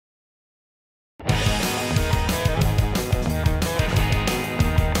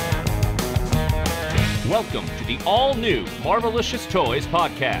Welcome to the all-new Marvelicious Toys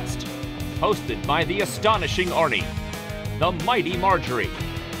podcast, hosted by the astonishing Arnie, the mighty Marjorie,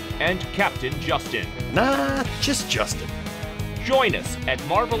 and Captain Justin. Nah, just Justin. Join us at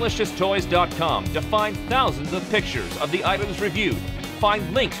MarveliciousToys.com to find thousands of pictures of the items reviewed,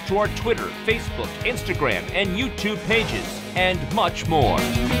 find links to our Twitter, Facebook, Instagram, and YouTube pages, and much more.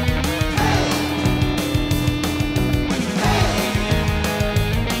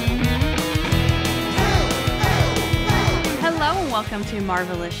 Hello and welcome to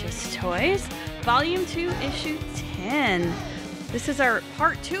Marvelicious Toys, Volume 2, Issue 10. This is our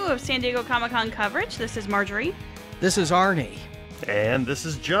Part 2 of San Diego Comic-Con coverage. This is Marjorie. This is Arnie. And this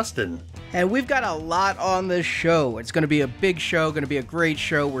is Justin. And we've got a lot on this show. It's going to be a big show, going to be a great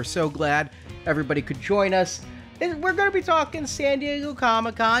show. We're so glad everybody could join us. And we're going to be talking San Diego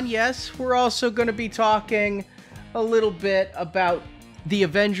Comic-Con, yes. We're also going to be talking a little bit about the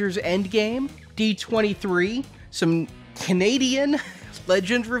Avengers Endgame, D23, some Canadian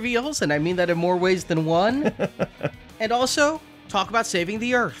legend reveals, and I mean that in more ways than one. And also talk about saving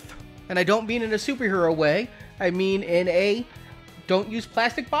the Earth. And I don't mean in a superhero way. I mean in a don't use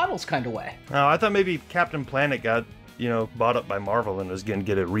plastic bottles kind of way. Oh, I thought maybe Captain Planet got, bought up by Marvel and was going to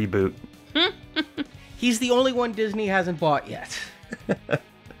get a reboot. He's the only one Disney hasn't bought yet. But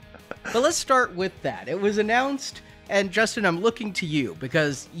let's start with that. It was announced, and Justin, I'm looking to you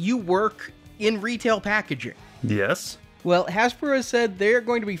because you work in retail packaging. Yes. Well, Hasbro has said they're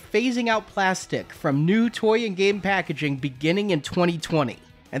going to be phasing out plastic from new toy and game packaging beginning in 2020.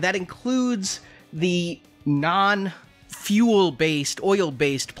 And that includes the non-fuel-based,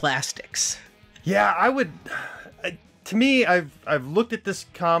 oil-based plastics. Yeah, to me, I've looked at this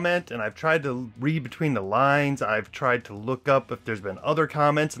comment and I've tried to read between the lines. I've tried to look up if there's been other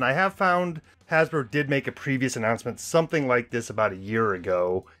comments, and I have found Hasbro did make a previous announcement, something like this about a year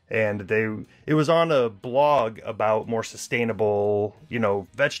ago, and it was on a blog about more sustainable,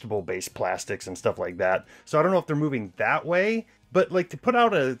 vegetable-based plastics and stuff like that. So I don't know if they're moving that way, but to put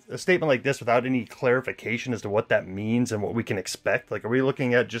out a statement like this without any clarification as to what that means and what we can expect, are we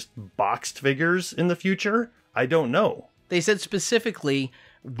looking at just boxed figures in the future? I don't know. They said specifically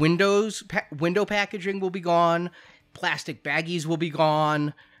window packaging will be gone, plastic baggies will be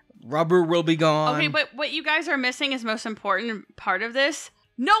gone, rubber will be gone. Okay, but what you guys are missing is most important part of this.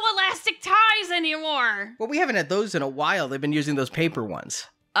 No elastic ties anymore! Well, we haven't had those in a while. They've been using those paper ones.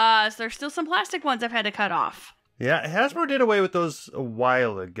 So there's still some plastic ones I've had to cut off. Yeah, Hasbro did away with those a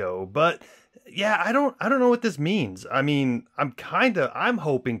while ago, but yeah, I don't know what this means. I mean, I'm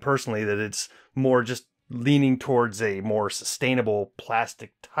hoping personally that it's more just leaning towards a more sustainable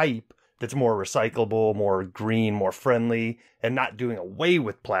plastic type that's more recyclable, more green, more friendly, and not doing away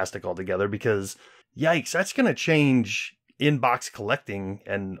with plastic altogether, because yikes, that's going to change in-box collecting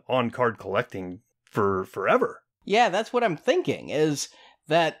and on-card collecting for forever. Yeah, that's what I'm thinking, is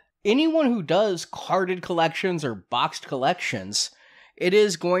that anyone who does carded collections or boxed collections, it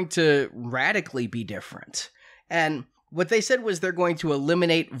is going to radically be different. And what they said was they're going to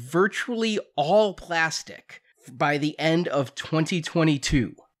eliminate virtually all plastic by the end of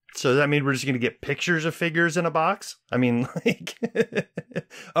 2022. So does that mean we're just going to get pictures of figures in a box? I mean,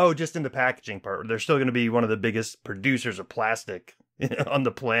 oh, just in the packaging part. They're still going to be one of the biggest producers of plastic on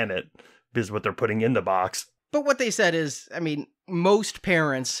the planet, is what they're putting in the box. But what they said is, most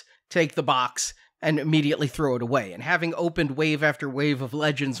parents take the box and immediately throw it away. And having opened wave after wave of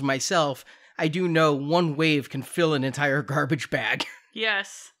Legends myself, I do know one wave can fill an entire garbage bag.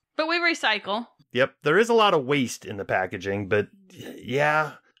 Yes, but we recycle. Yep, there is a lot of waste in the packaging, but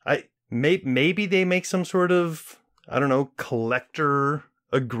yeah, maybe they make some sort of, collector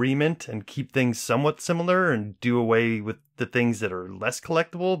agreement and keep things somewhat similar and do away with the things that are less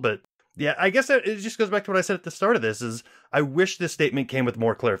collectible. But yeah, I guess it just goes back to what I said at the start of this, is I wish this statement came with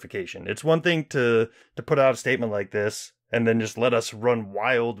more clarification. It's one thing to put out a statement like this and then just let us run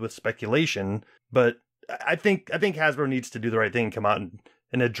wild with speculation, but I think Hasbro needs to do the right thing and come out and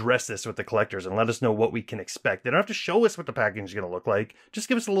address this with the collectors and let us know what we can expect. They don't have to show us what the packaging is going to look like. Just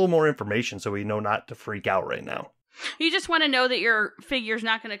give us a little more information so we know not to freak out right now. You just want to know that your figure's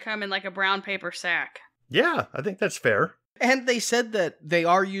not going to come in a brown paper sack. Yeah, I think that's fair. And they said that they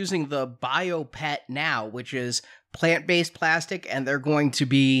are using the BioPet now, which is plant-based plastic, and they're going to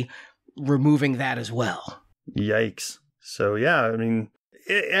be removing that as well. Yikes. So yeah,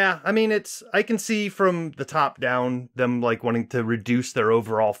 I can see from the top down them wanting to reduce their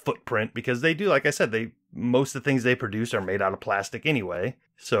overall footprint, because they do, like I said, most of the things they produce are made out of plastic anyway.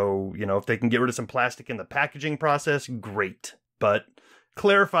 So, if they can get rid of some plastic in the packaging process, great. But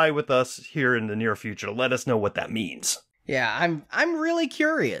clarify with us here in the near future. Let us know what that means. Yeah, I'm really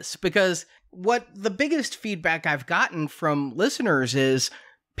curious because what the biggest feedback I've gotten from listeners is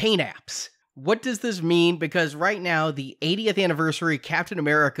paint apps. What does this mean? Because right now, the 80th anniversary Captain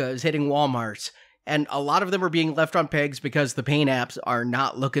America is hitting Walmarts, and a lot of them are being left on pegs because the paint apps are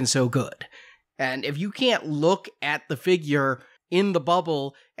not looking so good. And if you can't look at the figure in the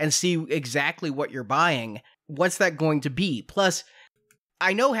bubble and see exactly what you're buying, what's that going to be? Plus,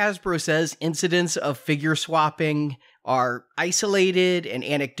 I know Hasbro says incidents of figure swapping are isolated and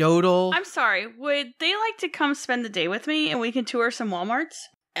anecdotal. I'm sorry, would they like to come spend the day with me and we can tour some Walmarts?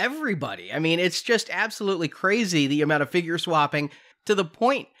 Everybody. I mean, it's just absolutely crazy, the amount of figure swapping, to the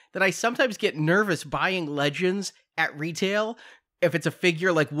point that I sometimes get nervous buying Legends at retail if it's a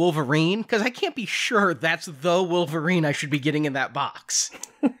figure like Wolverine, because I can't be sure that's the Wolverine I should be getting in that box.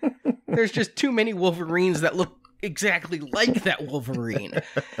 There's just too many Wolverines that look exactly like that Wolverine.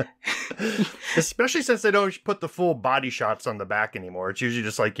 Especially since they don't put the full body shots on the back anymore. It's usually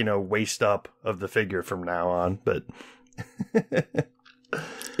just like, waist up of the figure from now on. But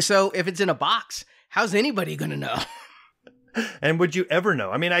so if it's in a box, how's anybody going to know? And would you ever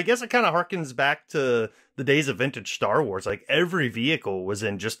know? I mean, I guess it kind of harkens back to the days of vintage Star Wars. Like, every vehicle was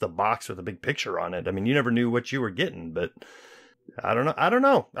in just the box with a big picture on it. I mean, you never knew what you were getting, but I don't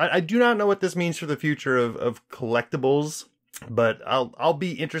know. I do not know what this means for the future of collectibles, but I'll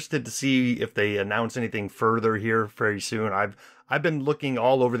be interested to see if they announce anything further here very soon. I've been looking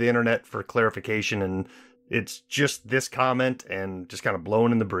all over the internet for clarification, and it's just this comment and just kind of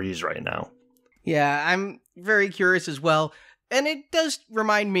blowing in the breeze right now. Yeah, I'm very curious as well. And it does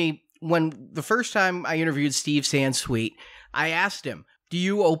remind me, when the first time I interviewed Steve Sansweet, I asked him, do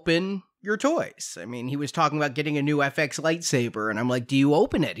you open your toys? I mean, he was talking about getting a new FX lightsaber, and I'm like, do you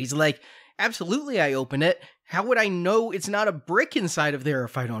open it? He's like, absolutely, I open it. How would I know it's not a brick inside of there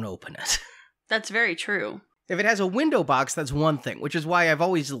if I don't open it? That's very true. If it has a window box, that's one thing, which is why I've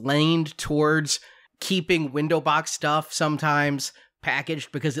always leaned towards keeping window box stuff sometimes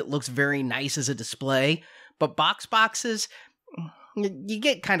packaged because it looks very nice as a display. But boxes, you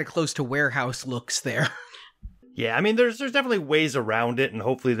get kind of close to warehouse looks there. Yeah, I mean, there's definitely ways around it, and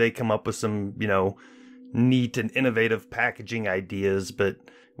hopefully they come up with some, neat and innovative packaging ideas, but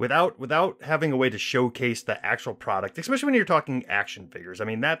without having a way to showcase the actual product, especially when you're talking action figures. I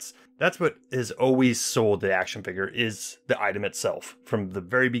mean, that's what has always sold the action figure, is the item itself. From the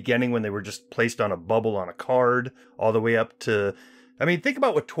very beginning, when they were just placed on a bubble on a card, all the way up to, I mean, think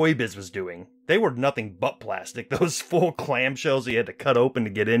about what Toy Biz was doing. They were nothing but plastic. Those full clamshells you had to cut open to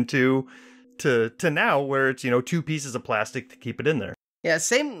get into, to now where it's, 2 pieces of plastic to keep it in there. Yeah,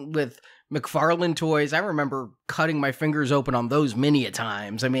 same with McFarlane toys. I remember cutting my fingers open on those many a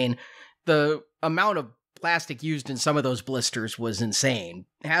times. I mean, the amount of plastic used in some of those blisters was insane.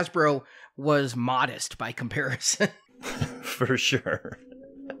 Hasbro was modest by comparison. For sure.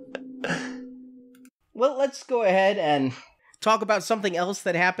 Well, let's go ahead and talk about something else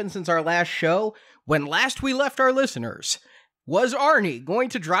that happened since our last show. When last we left our listeners, was Arnie going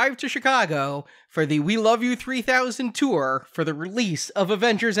to drive to Chicago for the We Love You 3000 tour for the release of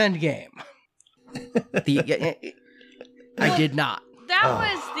Avengers Endgame? I did not. That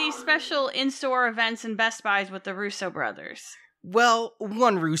was the special in-store events and Best Buys with the Russo brothers. Well,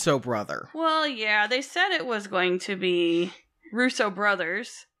 one Russo brother. Well, yeah, they said it was going to be Russo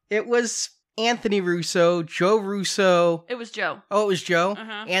brothers. It was Anthony Russo, Joe Russo. It was Joe. Oh, it was Joe?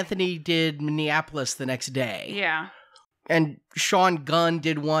 Uh-huh. Anthony did Minneapolis the next day. Yeah. And Sean Gunn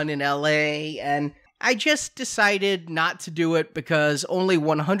did one in LA, and I just decided not to do it because only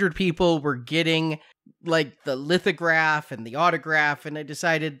 100 people were getting, like, the lithograph and the autograph, and I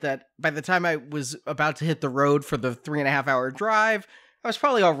decided that by the time I was about to hit the road for the 3.5-hour drive, I was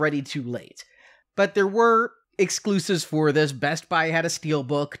probably already too late. But there were exclusives for this. Best Buy had a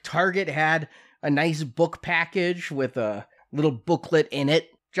steelbook. Target had a nice book package with a little booklet in it.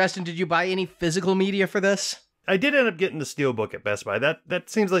 Justin, did you buy any physical media for this? I did end up getting the steelbook at Best Buy. That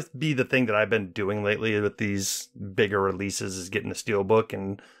seems like be the thing that I've been doing lately with these bigger releases, is getting a steelbook.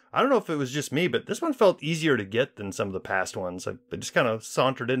 And I don't know if it was just me, but this one felt easier to get than some of the past ones. I just kind of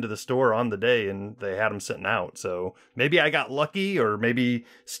sauntered into the store on the day and they had them sitting out. So maybe I got lucky, or maybe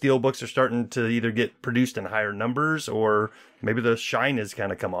steelbooks are starting to either get produced in higher numbers, or maybe the shine has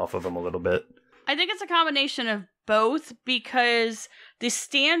kind of come off of them a little bit. I think it's a combination of both, because the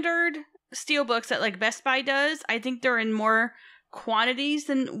standard steelbooks that like Best Buy does, I think they're in more quantities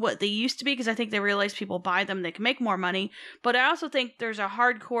than what they used to be, because I think they realize people buy them, they can make more money. But I also think there's a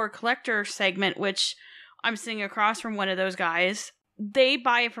hardcore collector segment, which I'm sitting across from one of those guys. They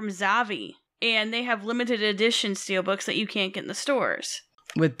buy it from Zavi, and they have limited edition steelbooks that you can't get in the stores.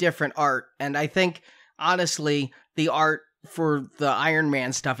 With different art. And I think, honestly, the art for the Iron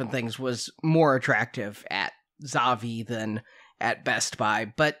Man stuff and things was more attractive at Zavvi than at Best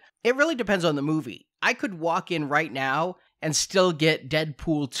Buy, but it really depends on the movie. I could walk in right now and still get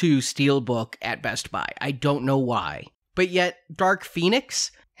Deadpool 2 Steelbook at Best Buy. I don't know why. But yet, Dark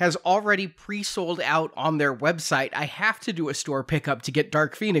Phoenix has already pre-sold out on their website. I have to do a store pickup to get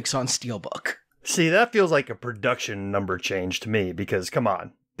Dark Phoenix on Steelbook. See, that feels like a production number change to me, because, come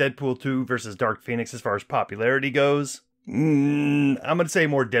on, Deadpool 2 versus Dark Phoenix as far as popularity goes? I'm going to say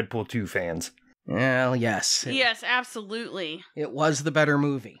more Deadpool 2 fans. Well, yes. Yes, absolutely. It was the better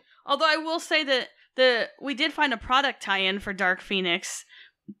movie. Although I will say that we did find a product tie-in for Dark Phoenix.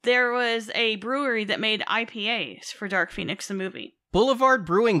 There was a brewery that made IPAs for Dark Phoenix, the movie. Boulevard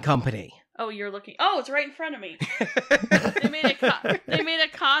Brewing Company. Oh, you're looking. Oh, it's right in front of me. They made a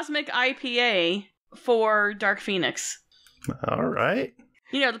cosmic IPA for Dark Phoenix. All right.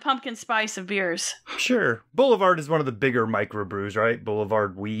 You know, the pumpkin spice of beers. Sure. Boulevard is one of the bigger microbrews, right?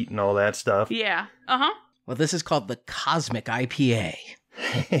 Boulevard Wheat and all that stuff. Yeah. Uh-huh. Well, this is called the Cosmic IPA.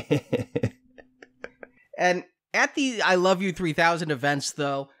 And at the I Love You 3000 events,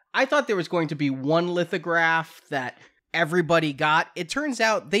 though, I thought there was going to be one lithograph that everybody got. It turns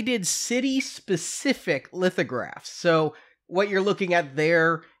out they did city-specific lithographs. So what you're looking at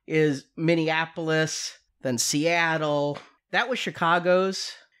there is Minneapolis, then Seattle. That was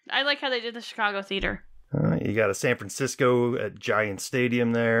Chicago's. I like how they did the Chicago theater. You got a San Francisco at Giant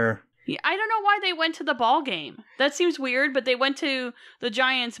Stadium there. Yeah, I don't know why they went to the ball game. That seems weird, but they went to the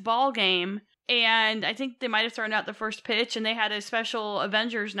Giants ball game, and I think they might have thrown out the first pitch, and they had a special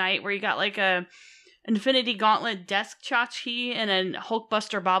Avengers night where you got like a Infinity Gauntlet desk tchotchke and a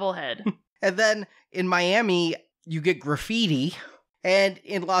Hulkbuster bobblehead. And then in Miami, you get graffiti, and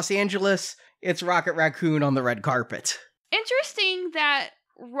in Los Angeles, it's Rocket Raccoon on the red carpet. Interesting that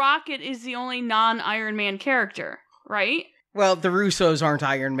Rocket is the only non-Iron Man character, right? Well, the Russos aren't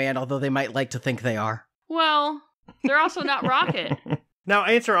Iron Man, although they might like to think they are. Well, they're also not Rocket. Now,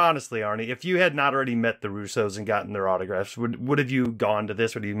 answer honestly, Arnie. If you had not already met the Russos and gotten their autographs, would have you gone to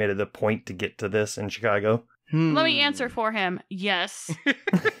this? Would you made it a point to get to this in Chicago? Let me answer for him. Yes.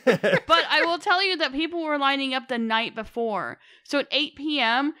 But I will tell you that people were lining up the night before. So at 8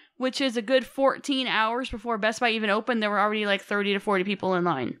 p.m., which is a good 14 hours before Best Buy even opened, there were already like 30 to 40 people in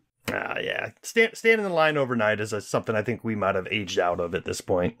line. Yeah. Standing in line overnight is something I think we might have aged out of at this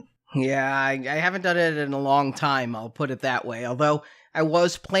point. Yeah, I haven't done it in a long time, I'll put it that way. Although I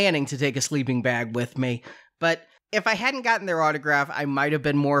was planning to take a sleeping bag with me. But if I hadn't gotten their autograph, I might have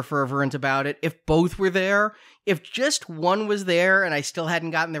been more fervent about it. If both were there, if just one was there and I still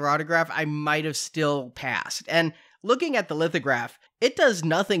hadn't gotten their autograph, I might have still passed. And looking at the lithograph, it does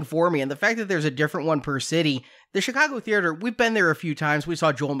nothing for me. And the fact that there's a different one per city, the Chicago Theater, we've been there a few times. We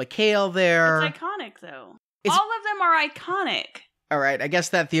saw Joel McHale there. It's iconic, though. All of them are iconic. All right, I guess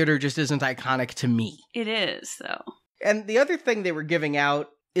that theater just isn't iconic to me. It is, though. And the other thing they were giving out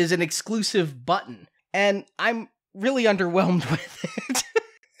is an exclusive button. And I'm really underwhelmed with it.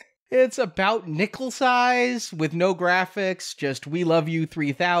 It's about nickel size with no graphics, just We Love You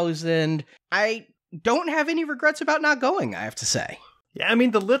 3000. I don't have any regrets about not going, I have to say. Yeah, I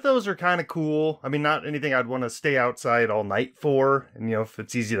mean, the lithos are kind of cool. I mean, not anything I'd want to stay outside all night for. And, you know, if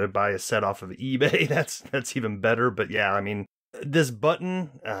it's easy to buy a set off of eBay, that's even better. But yeah, I mean, this button,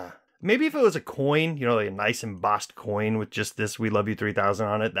 maybe if it was a coin, you know, like a nice embossed coin with just this We Love You 3000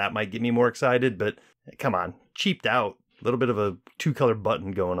 on it, that might get me more excited. But come on, cheaped out. A little bit of a two-color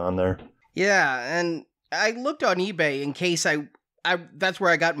button going on there. Yeah, and I looked on eBay in case I that's where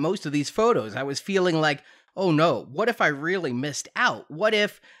I got most of these photos. I was feeling like, oh no, what if I really missed out? What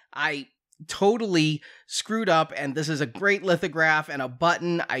if I totally screwed up and this is a great lithograph and a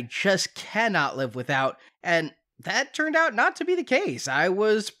button I just cannot live without? And that turned out not to be the case. I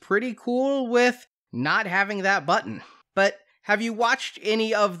was pretty cool with not having that button. But have you watched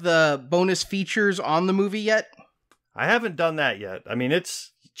any of the bonus features on the movie yet? I haven't done that yet. I mean,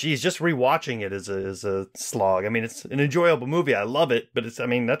 just rewatching it is a slog. I mean, it's an enjoyable movie. I love it, but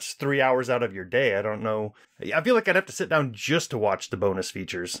that's 3 hours out of your day. I don't know. I feel like I'd have to sit down just to watch the bonus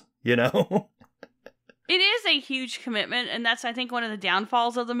features, you know? It is a huge commitment, and that's, I think, one of the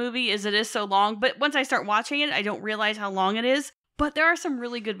downfalls of the movie is it is so long. But once I start watching it, I don't realize how long it is. But there are some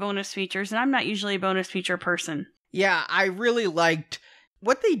really good bonus features, and I'm not usually a bonus feature person. Yeah, I really liked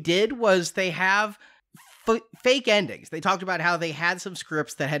what they did was they have fake endings. They talked about how they had some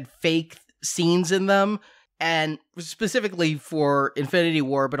scripts that had fake scenes in them, and specifically for Infinity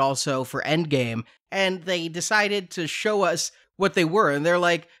War, but also for Endgame. And they decided to show us what they were. And they're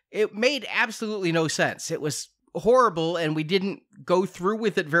like, it made absolutely no sense. It was horrible, and we didn't go through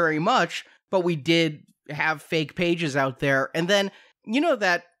with it very much, but we did have fake pages out there. And then, you know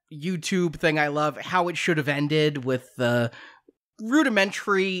that YouTube thing I love, how it should have ended with the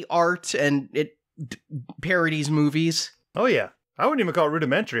rudimentary art and it parodies movies? Oh, yeah. I wouldn't even call it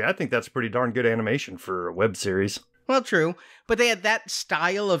rudimentary. I think that's pretty darn good animation for a web series. Well, true. But they had that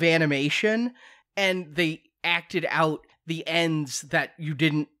style of animation, and they acted out the ends that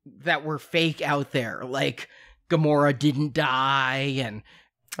that were fake out there. Like, Gamora didn't die, and...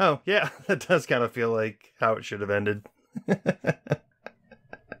 Oh, yeah. That does kind of feel like how it should have ended.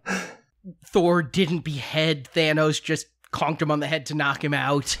 Thor didn't behead Thanos, just conked him on the head to knock him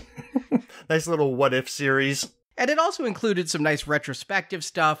out. Nice little what-if series. And it also included some nice retrospective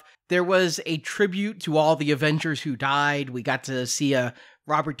stuff. There was a tribute to all the Avengers who died. We got to see a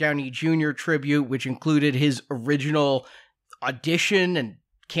Robert Downey Jr. tribute, which included his original audition and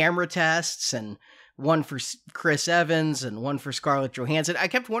camera tests, and one for Chris Evans and one for Scarlett Johansson. I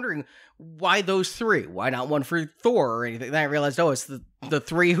kept wondering, why those three? Why not one for Thor or anything? Then I realized, oh, it's the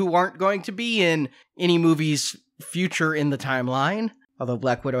three who aren't going to be in any movie's future in the timeline. Although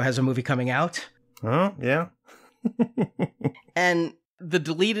Black Widow has a movie coming out. Oh, yeah. And the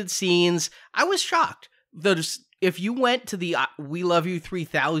deleted scenes, I was shocked. If you went to the We Love You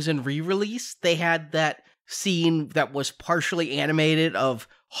 3000 re-release, they had that scene that was partially animated of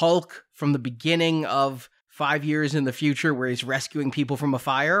Hulk from the beginning of 5 years in the future where he's rescuing people from a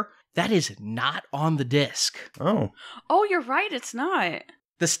fire. That is not on the disc. Oh. Oh, you're right, it's not.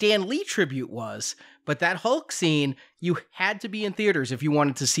 The Stan Lee tribute was, but that Hulk scene, you had to be in theaters if you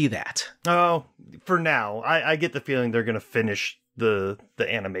wanted to see that. Oh, for now. I get the feeling they're going to finish the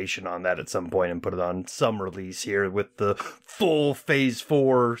animation on that at some point and put it on some release here with the full Phase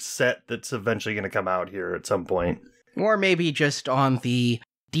 4 set that's eventually going to come out here at some point. Or maybe just on the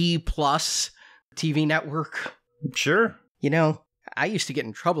D+ TV network. Sure. You know, I used to get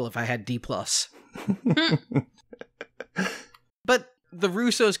in trouble if I had D+. But the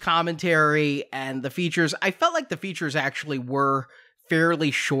Russo's commentary and the features, I felt like the features actually were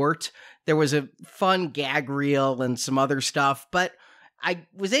fairly short. There was a fun gag reel and some other stuff, but I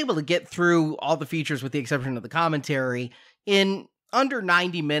was able to get through all the features with the exception of the commentary in under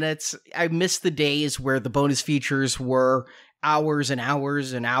 90 minutes. I missed the days where the bonus features were hours and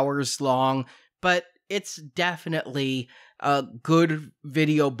hours and hours long, but it's definitely a good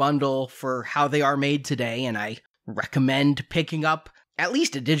video bundle for how they are made today, and I recommend picking up at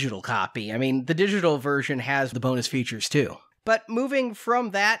least a digital copy. I mean, the digital version has the bonus features too. But moving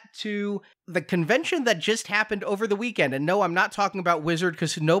from that to the convention that just happened over the weekend, and no, I'm not talking about Wizard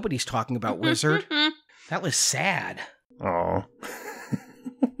because nobody's talking about Wizard. That was sad. Aw.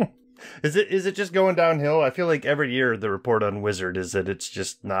 Is it just going downhill? I feel like every year the report on Wizard is that it's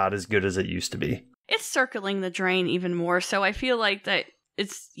just not as good as it used to be. It's circling the drain even more, so I feel like that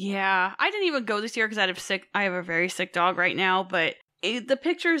I didn't even go this year because I have a very sick dog right now, but the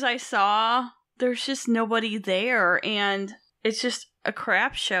pictures I saw, there's just nobody there, and it's just a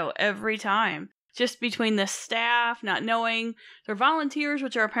crap show every time. Just between the staff not knowing, they're volunteers,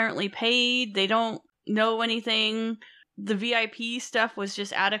 which are apparently paid, they don't know anything. The VIP stuff was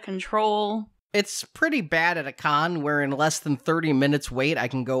just out of control. It's pretty bad at a con where in less than 30 minutes wait, I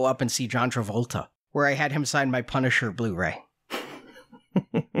can go up and see John Travolta, where I had him sign my Punisher Blu-ray.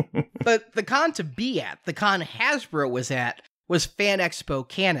 But the con to be at, the con Hasbro was at, was FanExpo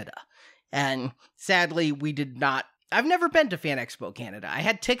Canada. And sadly, we did not... I've never been to FanExpo Canada. I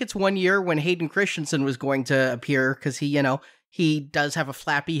had tickets one year when Hayden Christensen was going to appear, because he does have a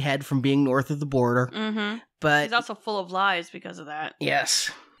flappy head from being north of the border. Mm-hmm. But he's also full of lies because of that. Yes.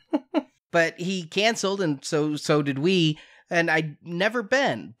 But he canceled, and so did we, and I'd never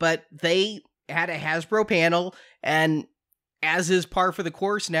been. But they had a Hasbro panel, and as is par for the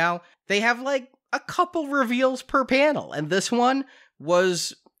course now, they have like a couple reveals per panel. And this one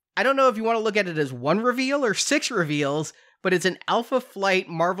was, I don't know if you want to look at it as one reveal or 6 reveals, but it's an Alpha Flight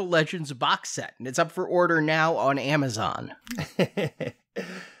Marvel Legends box set, and it's up for order now on Amazon.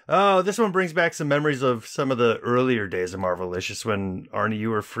 Oh, this one brings back some memories of some of the earlier days of Marvelicious when, Arnie, you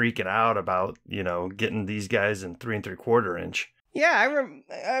were freaking out about, getting these guys in 3 3/4 inch. Yeah,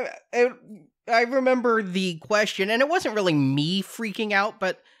 I remember the question, and it wasn't really me freaking out,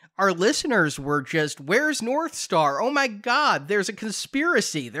 but our listeners were just, where's North Star? Oh my God, there's a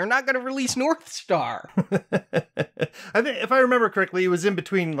conspiracy. They're not going to release North Star. I think, if I remember correctly, it was in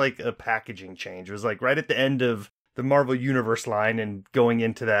between like a packaging change. It was like right at the end of the Marvel Universe line and going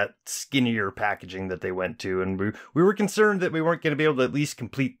into that skinnier packaging that they went to. And we were concerned that we weren't going to be able to at least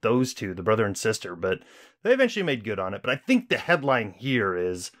complete those two, the brother and sister, but they eventually made good on it. But I think the headline here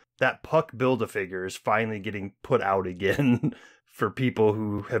is that Puck Build-A-Figure is finally getting put out again for people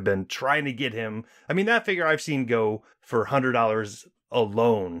who have been trying to get him. I mean, that figure I've seen go for $100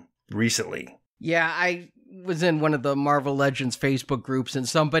 alone recently. Yeah, I was in one of the Marvel Legends Facebook groups, and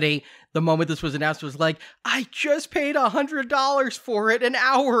somebody, the moment this was announced, was like, I just paid $100 for it an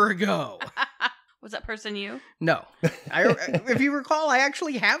hour ago. Was that person you? No. If you recall, I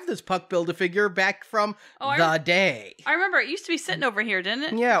actually have this Puck Build-A-Figure back from the day. I remember it used to be sitting over here, didn't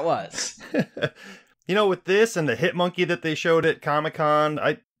it? Yeah, it was. You know, with this and the Hit Monkey that they showed at Comic-Con,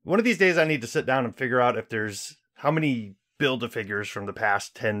 one of these days I need to sit down and figure out if there's how many Build-A-Figures from the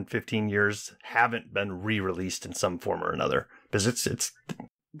past 10, 15 years haven't been re-released in some form or another. Because it's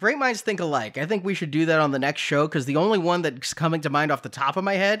Great minds think alike. I think we should do that on the next show, because the only one that's coming to mind off the top of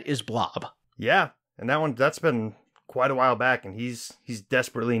my head is Blob. Yeah, and that's been quite a while back, and he's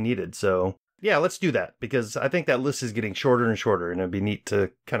desperately needed. So yeah, let's do that, because I think that list is getting shorter and shorter, and it'd be neat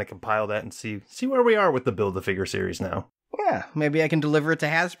to kind of compile that and see where we are with the Build-A-Figure series now. Yeah, maybe I can deliver it to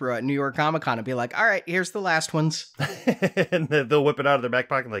Hasbro at New York Comic Con and be like, all right, here's the last ones. And they'll whip it out of their back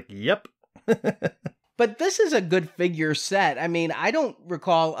pocket like, yep. But this is a good figure set. I mean, I don't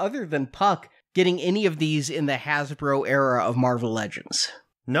recall, other than Puck, getting any of these in the Hasbro era of Marvel Legends.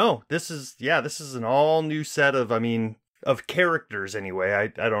 No, this is an all new set of characters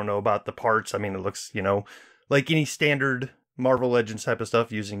anyway. I don't know about the parts. I mean, it looks, like any standard Marvel Legends type of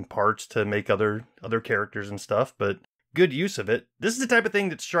stuff, using parts to make other characters and stuff, but good use of it. This is the type of thing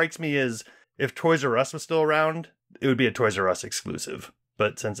that strikes me as, if Toys R Us was still around, it would be a Toys R Us exclusive.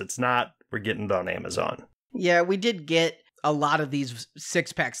 But since it's not, we're getting it on Amazon. Yeah, we did get a lot of these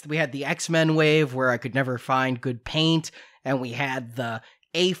 6-packs. We had the X-Men wave, where I could never find good paint, and we had the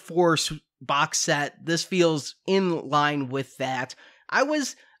A-Force box set. This feels in line with that. I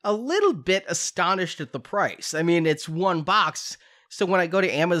was a little bit astonished at the price. I mean, it's one box, so when I go to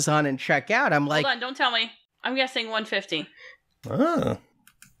Amazon and check out, I'm like... Hold on, don't tell me. I'm guessing $150. Ah.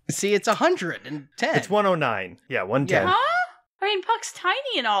 See, it's $110. It's $109. Yeah, $110. Yeah. Huh? I mean, Puck's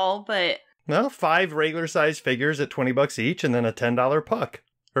tiny and all, but... Well, 5 regular-sized figures at $20 each, and then a $10 Puck.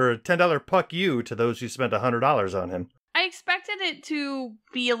 Or a $10 Puck you to those who spent $100 on him. I expected it to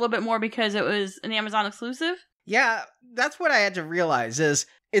be a little bit more because it was an Amazon exclusive. Yeah, that's what I had to realize, is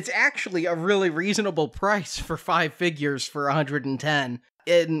it's actually a really reasonable price for 5 figures for $110,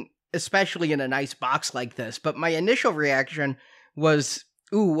 and especially in a nice box like this. But my initial reaction was,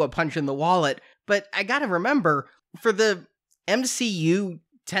 ooh, a punch in the wallet. But I gotta remember, for the MCU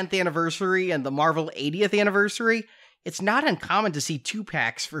 10th anniversary and the Marvel 80th anniversary, it's not uncommon to see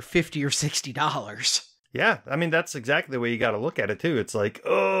 2-packs for $50 or $60. Yeah, I mean, that's exactly the way you got to look at it, too. It's like,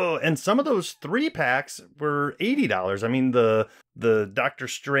 oh, and some of those 3-packs were $80. I mean, the Doctor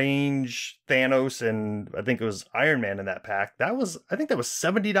Strange, Thanos, and I think it was Iron Man in that pack, I think that was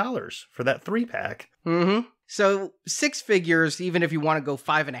 $70 for that 3-pack. Mm-hmm. So 6 figures, even if you want to go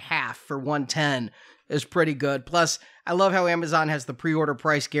 5.5 for $110, is pretty good. Plus, I love how Amazon has the pre-order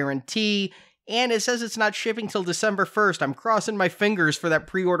price guarantee, and it says it's not shipping till December 1st. I'm crossing my fingers for that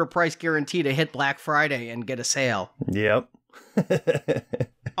pre-order price guarantee to hit Black Friday and get a sale. Yep.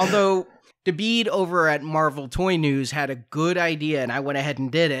 Although, Dabeed over at Marvel Toy News had a good idea, and I went ahead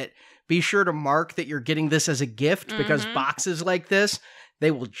and did it. Be sure to mark that you're getting this as a gift, because boxes like this,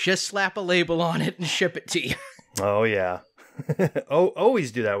 they will just slap a label on it and ship it to you. Oh, yeah.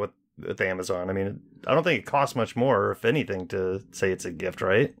 Always do that with Amazon. I mean, I don't think it costs much more, if anything, to say it's a gift,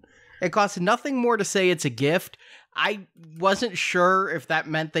 right? It costs nothing more to say it's a gift. I wasn't sure if that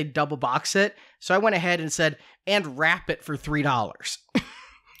meant they'd double box it, so I went ahead and said, and wrap it for $3.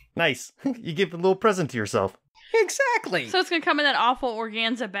 Nice. You give a little present to yourself. Exactly. So it's going to come in that awful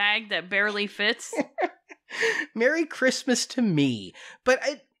organza bag that barely fits. Merry Christmas to me. But,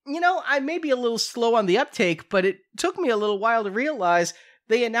 I may be a little slow on the uptake, but it took me a little while to realize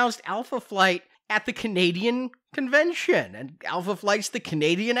they announced Alpha Flight at the Canadian convention, and Alpha Flight's the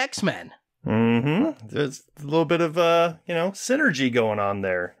Canadian X-Men. Mm-hmm. There's a little bit of, synergy going on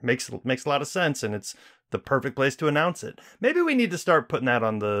there. Makes a lot of sense, and it's the perfect place to announce it. Maybe we need to start putting that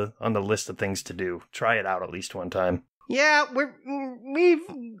on the list of things to do. Try it out at least one time. Yeah,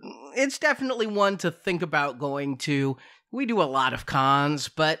 it's definitely one to think about going to. We do a lot of cons,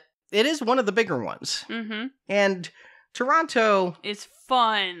 but it is one of the bigger ones. Mm-hmm. And Toronto is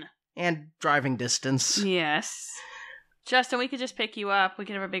fun. And driving distance. Yes. Justin, we could just pick you up. We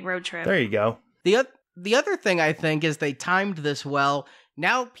could have a big road trip. There you go. The other thing I think is they timed this well.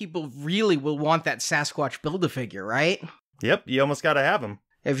 Now people really will want that Sasquatch Build-A-Figure, right? Yep, you almost got to have them.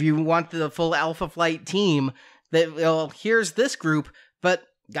 If you want the full Alpha Flight team, here's this group, but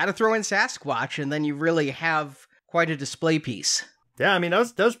got to throw in Sasquatch, and then you really have quite a display piece. Yeah, I mean,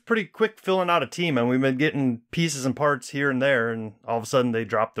 that was pretty quick filling out a team, and we've been getting pieces and parts here and there, and all of a sudden they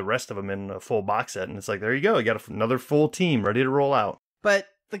dropped the rest of them in a full box set, and it's like, there you go, you got another full team ready to roll out. But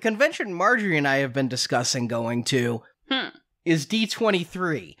the convention Marjorie and I have been discussing going to is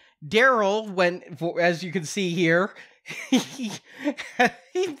D23. Daryl went, as you can see here, he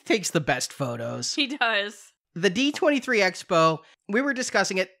takes the best photos. He does. The D23 Expo, we were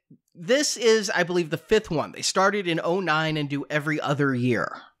discussing it. This is, I believe, the 5th one. They started in 2009 and do every other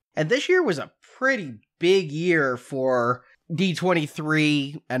year. And this year was a pretty big year for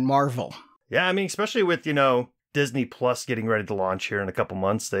D23 and Marvel. Yeah, I mean, especially with, Disney Plus getting ready to launch here in a couple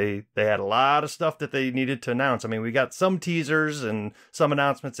months, they had a lot of stuff that they needed to announce. I mean, we got some teasers and some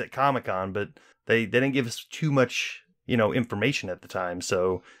announcements at Comic-Con, but they didn't give us too much, information at the time.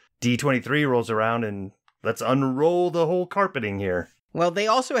 So D23 rolls around and let's unroll the whole carpeting here. Well, they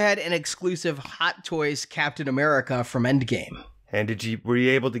also had an exclusive Hot Toys Captain America from Endgame. And were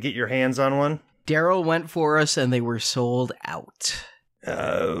you able to get your hands on one? Daryl went for us and they were sold out.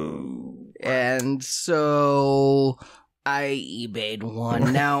 Oh. And so I eBayed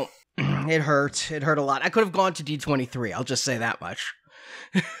one. Now, it hurt. It hurt a lot. I could have gone to D23. I'll just say that much.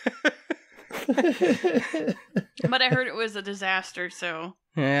 But I heard it was a disaster, so...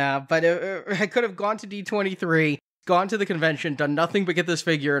 Yeah, but I could have gone to D23, gone to the convention, done nothing but get this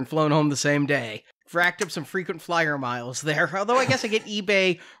figure, and flown home the same day. Racked up some frequent flyer miles there, although I guess I get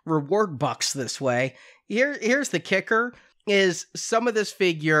eBay reward bucks this way. Here's the kicker, is some of this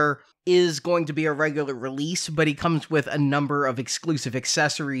figure is going to be a regular release, but he comes with a number of exclusive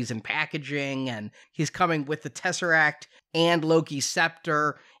accessories and packaging, and he's coming with the Tesseract and Loki's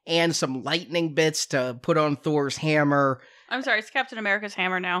scepter, and some lightning bits to put on Thor's hammer. I'm sorry, it's Captain America's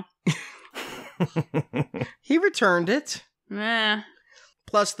hammer now. He returned it. Meh.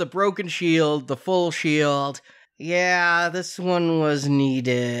 Plus the broken shield, the full shield. Yeah, this one was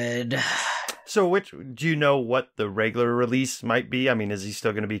needed. So do you know what the regular release might be? I mean, is he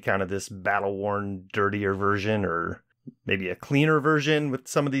still going to be kind of this battle-worn, dirtier version, or maybe a cleaner version with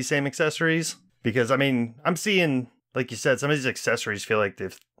some of these same accessories? Because, I mean, I'm seeing, like you said, some of these accessories feel like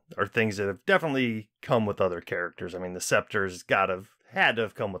are things that have definitely come with other characters. I mean, the scepter's had to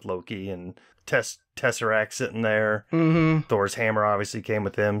have come with Loki, and Tesseract sitting there. Mm-hmm. Thor's hammer obviously came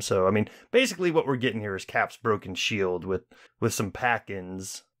with him. So, I mean, basically what we're getting here is Cap's broken shield with some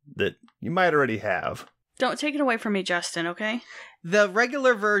pack-ins that you might already have. Don't take it away from me, Justin, okay? The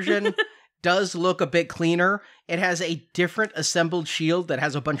regular version does look a bit cleaner. It has a different assembled shield that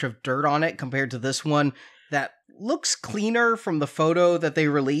has a bunch of dirt on it compared to this one that looks cleaner from the photo that they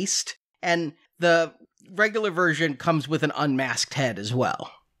released. And the regular version comes with an unmasked head as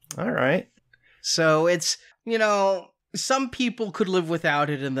well. All right. So it's, some people could live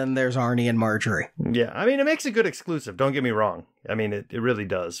without it, and then there's Arnie and Marjorie. Yeah, I mean, it makes a good exclusive, don't get me wrong. I mean, it really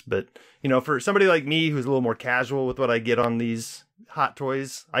does. But, for somebody like me who's a little more casual with what I get on these Hot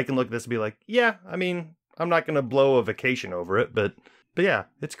Toys, I can look at this and be like, yeah, I mean, I'm not going to blow a vacation over it, but yeah,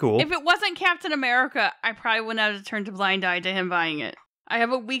 it's cool. If it wasn't Captain America, I probably wouldn't have turned a blind eye to him buying it. I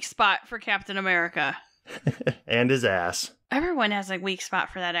have a weak spot for Captain America. And his ass. Everyone has a weak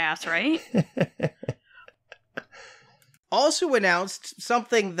spot for that ass, right? Also announced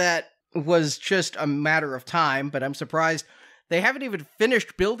something that was just a matter of time, but I'm surprised they haven't even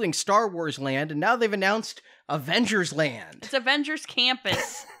finished building Star Wars Land, and now they've announced Avengers Land. It's Avengers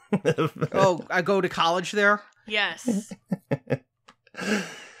Campus. Oh, I go to college there? Yes.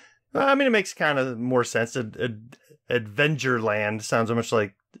 I mean, it makes kind of more sense. Adventure Land sounds so much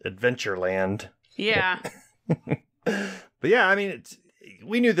like Adventureland. Yeah. But yeah, I mean,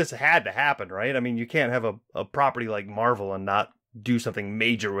 we knew this had to happen, right? I mean, you can't have a property like Marvel and not do something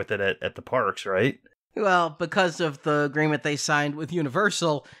major with it at the parks, right? Well, because of the agreement they signed with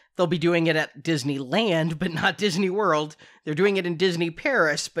Universal, they'll be doing it at Disneyland, but not Disney World. They're doing it in Disney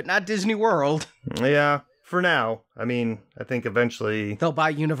Paris, but not Disney World. Yeah, for now. I mean, I think eventually... They'll buy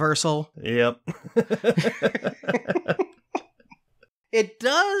Universal. Yep. It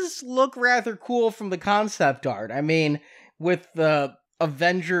does look rather cool from the concept art. I mean, with the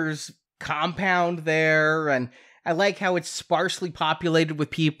Avengers compound there, and I like how it's sparsely populated with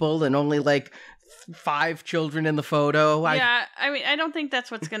people and only like 5 children in the photo. Yeah, I mean, I don't think that's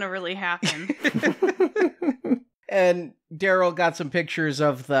what's going to really happen. And Daryl got some pictures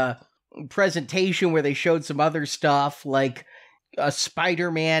of the presentation where they showed some other stuff, like a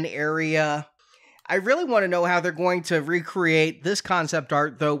Spider-Man area. I really want to know how they're going to recreate this concept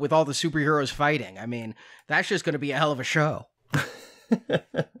art, though, with all the superheroes fighting. I mean, that's just going to be a hell of a show.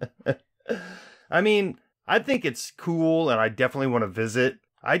 I mean, I think it's cool, and I definitely want to visit.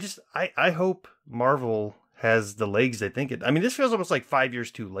 I hope Marvel has the legs they think it. I mean, this feels almost like 5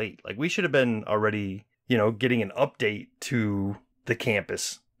 years too late. Like, we should have been already, getting an update to the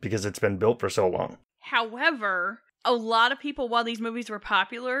campus because it's been built for so long. However, a lot of people, while these movies were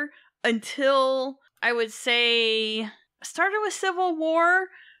popular, until I would say started with Civil War,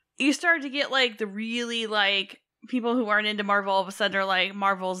 you started to get like the really like people who aren't into Marvel all of a sudden are like,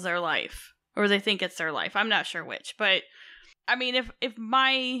 Marvel's their life, or they think it's their life. I'm not sure which, but I mean, if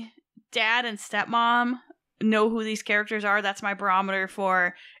my dad and stepmom know who these characters are, that's my barometer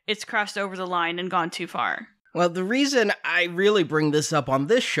for it's crossed over the line and gone too far. Well, the reason I really bring this up on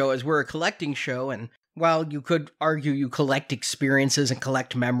this show is we're a collecting show, and while you could argue you collect experiences and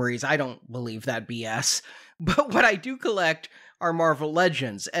collect memories, I don't believe that BS. But what I do collect are Marvel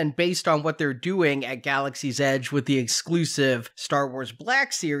Legends, and based on what they're doing at Galaxy's Edge with the exclusive Star Wars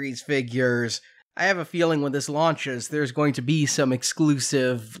Black Series figures, I have a feeling when this launches, there's going to be some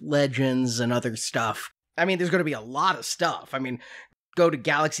exclusive Legends and other stuff. I mean, there's going to be a lot of stuff. I mean, go to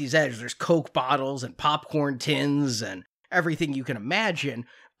Galaxy's Edge, there's Coke bottles and popcorn tins and everything you can imagine,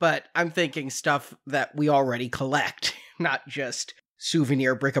 but I'm thinking stuff that we already collect, not just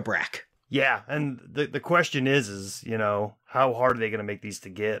souvenir bric-a-brac. Yeah, and the question is, how hard are they going to make these to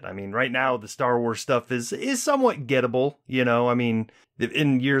get? I mean, right now, the Star Wars stuff is somewhat gettable, I mean,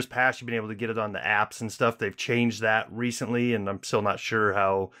 in years past, you've been able to get it on the apps and stuff. They've changed that recently, and I'm still not sure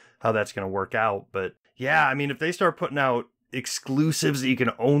how that's going to work out. But yeah, I mean, if they start putting out exclusives that you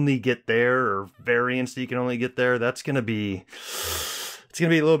can only get there, or variants that you can only get there, it's going to be a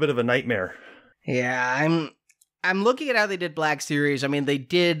little bit of a nightmare. Yeah, I'm looking at how they did Black Series. I mean, they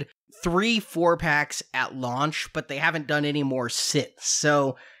did 3 4-packs at launch, but they haven't done any more since.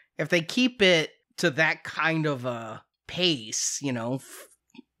 So if they keep it to that kind of a pace,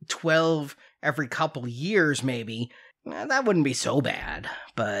 12 every couple years maybe, that wouldn't be so bad.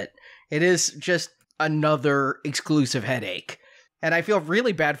 But it is just another exclusive headache. And I feel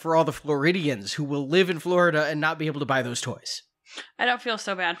really bad for all the Floridians who will live in Florida and not be able to buy those toys. I don't feel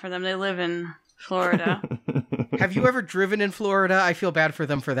so bad for them. They live in Florida. Have you ever driven in Florida? I feel bad for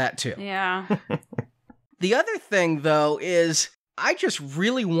them for that too. Yeah. The other thing, though, is I just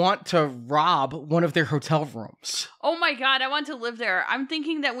really want to rob one of their hotel rooms. Oh my god, I want to live there. I'm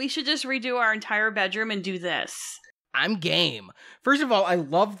thinking that we should just redo our entire bedroom and do this. I'm game. First of all, I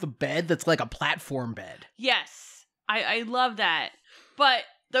love the bed that's like a platform bed. Yes, I love that. But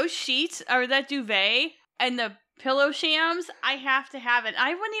those sheets, or that duvet, and the pillow shams, I have to have it.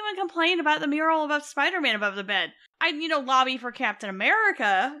 I wouldn't even complain about the mural above Spider-Man above the bed. I'd, lobby for Captain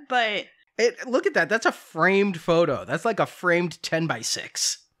America, but... Look at that. That's a framed photo. That's like a framed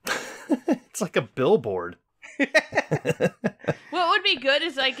 10x6. It's like a billboard. What would be good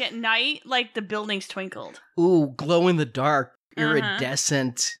is like at night, like the buildings twinkled. Ooh, glow in the dark,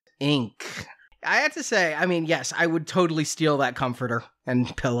 iridescent ink. I have to say, I mean, yes, I would totally steal that comforter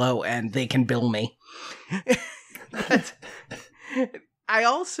and pillow, and they can bill me. I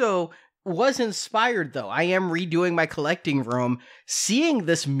also was inspired, though. I am redoing my collecting room. Seeing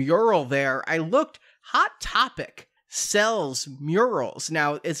this mural there, I looked. Hot Topic sells murals.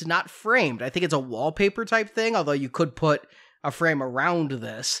 Now, it's not framed. I think it's a wallpaper type thing, although you could put a frame around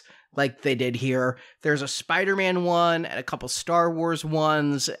this like they did here. There's a Spider-Man one and a couple Star Wars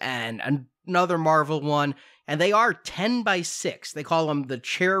ones and another Marvel one. And they are 10x6. They call them the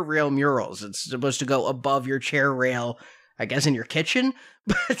chair rail murals. It's supposed to go above your chair rail, I guess, in your kitchen.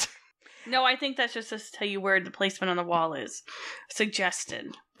 But no, I think that's just to tell you where the placement on the wall is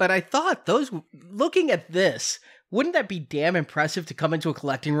suggested. But I thought looking at this, wouldn't that be damn impressive to come into a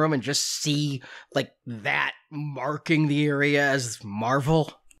collecting room and just see like that marking the area as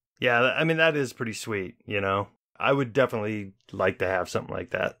Marvel? Yeah, I mean, that is pretty sweet, I would definitely like to have something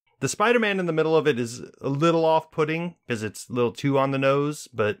like that. The Spider-Man in the middle of it is a little off-putting because it's a little too on the nose,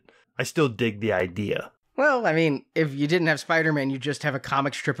 but I still dig the idea. Well, I mean, if you didn't have Spider-Man, you'd just have a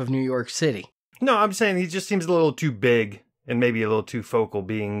comic strip of New York City. No, I'm saying he just seems a little too big and maybe a little too focal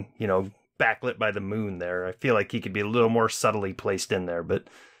being, backlit by the moon there. I feel like he could be a little more subtly placed in there, but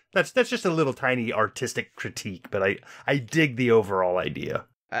that's just a little tiny artistic critique, but I dig the overall idea.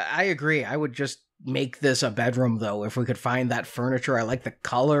 I agree. I would just make this a bedroom, though, if we could find that furniture. I like the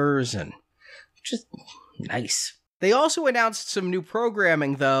colors and just nice. They also announced some new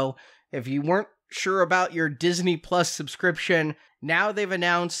programming, though. If you weren't sure about your Disney Plus subscription, now they've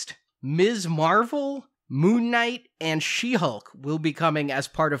announced Ms. Marvel, Moon Knight, and She-Hulk will be coming as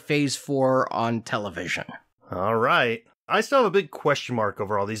part of Phase 4 on television. All right. I still have a big question mark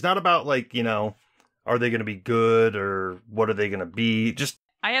over all these. Not about, are they going to be good or what are they going to be? Just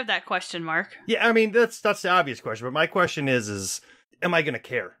I have that question mark. Yeah, I mean, that's the obvious question. But my question is am I going to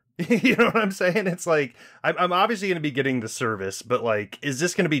care? You know what I'm saying? It's like, I'm obviously going to be getting the service, but like, is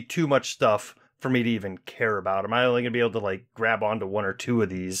this going to be too much stuff for me to even care about? Am I only going to be able to like grab onto one or two of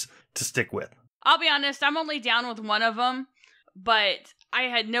these to stick with? I'll be honest, I'm only down with one of them, but I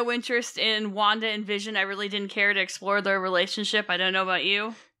had no interest in Wanda and Vision. I really didn't care to explore their relationship. I don't know about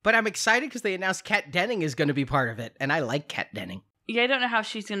you. But I'm excited because they announced Kat Denning is going to be part of it, and I like Kat Denning. Yeah, I don't know how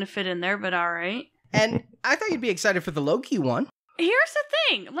she's going to fit in there, but all right. And I thought you'd be excited for the Loki one. Here's the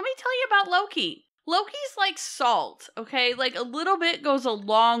thing. Let me tell you about Loki. Loki's like salt, okay? Like a little bit goes a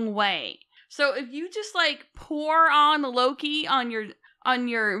long way. So if you just like pour on the Loki on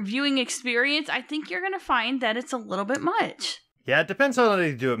your viewing experience, I think you're going to find that it's a little bit much. Yeah, it depends on how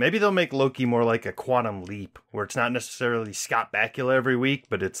they do it. Maybe they'll make Loki more like a Quantum Leap, where it's not necessarily Scott Bakula every week,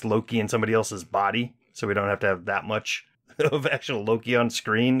 but it's Loki in somebody else's body, so we don't have to have that much of actual Loki on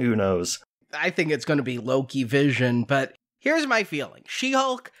screen. Who knows? I think it's going to be Loki, Vision, but here's my feeling.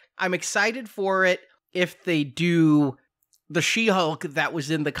 She-Hulk, I'm excited for it if they do the She-Hulk that was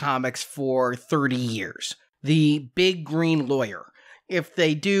in the comics for 30 years. The big green lawyer. If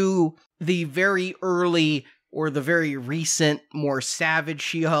they do the very early or the very recent, more savage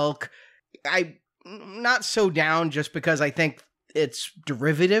She-Hulk, I'm not so down just because I think it's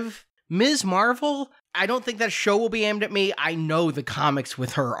derivative. Ms. Marvel, I don't think that show will be aimed at me. I know the comics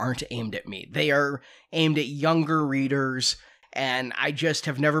with her aren't aimed at me. They are aimed at younger readers, and I just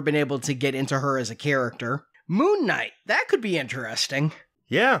have never been able to get into her as a character. Moon Knight, that could be interesting.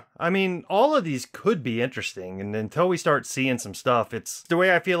 Yeah, I mean, all of these could be interesting, and until we start seeing some stuff, it's the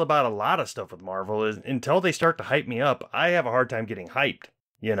way I feel about a lot of stuff with Marvel, is until they start to hype me up, I have a hard time getting hyped,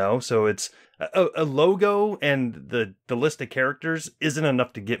 you know? So it's a logo and the list of characters isn't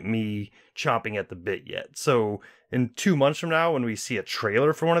enough to get me chomping at the bit yet. So in 2 months from now, when we see a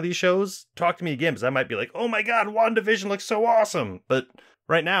trailer for one of these shows, talk to me again, because I might be like, oh my god, WandaVision looks so awesome! But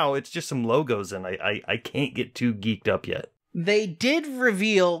right now, it's just some logos, and I can't get too geeked up yet. They did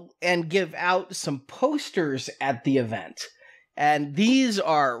reveal and give out some posters at the event. And these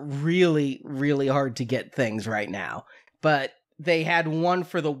are really, really hard to get things right now. But they had one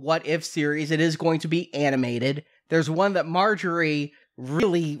for the What If series. It is going to be animated. There's one that Marjorie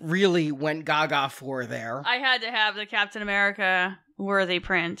really, really went gaga for there. I had to have the Captain America worthy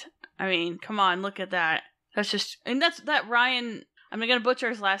print. I mean, come on, look at that. That's just, and that's that Ryan, I'm going to butcher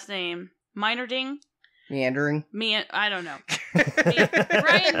his last name. Meinerding? Meandering? I don't know.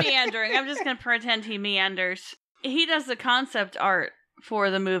 Ryan Meandering. I'm just going to pretend he meanders. He does the concept art for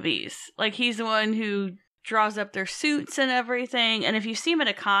the movies. Like, he's the one who draws up their suits and everything. And if you see him at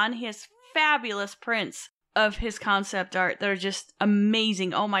a con, he has fabulous prints of his concept art that are just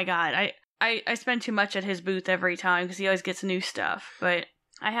amazing. Oh my god. I spend too much at his booth every time because he always gets new stuff. But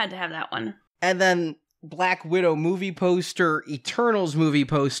I had to have that one. And then Black Widow movie poster, Eternals movie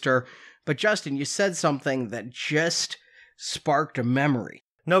poster. But Justin, you said something that just sparked a memory.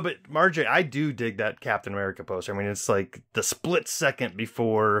 No, but Marjorie, I do dig that Captain America poster. I mean, it's like the split second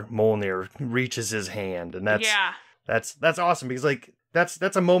before Mjolnir reaches his hand, and that's awesome because like that's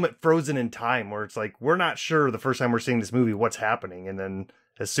a moment frozen in time where it's like we're not sure the first time we're seeing this movie what's happening, and then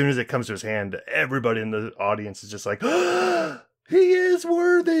as soon as it comes to his hand, everybody in the audience is just like, oh, he is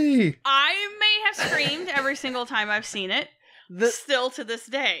worthy. I may have screamed every single time I've seen it. Still to this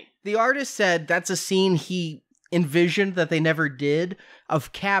day. The artist said that's a scene he envisioned that they never did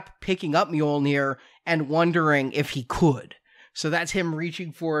of Cap picking up Mjolnir and wondering if he could. So that's him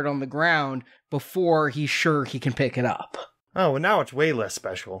reaching for it on the ground before he's sure he can pick it up. Oh, well, now it's way less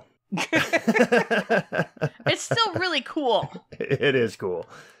special. It's still really cool. It is cool.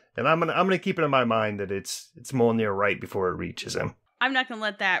 And I'm gonna keep it in my mind that it's Mjolnir right before it reaches him. I'm not gonna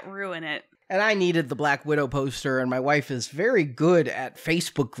let that ruin it. And I needed the Black Widow poster, and my wife is very good at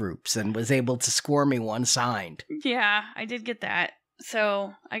Facebook groups and was able to score me one signed. Yeah, I did get that.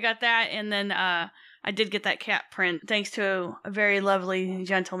 So I got that, and then I did get that cat print thanks to a very lovely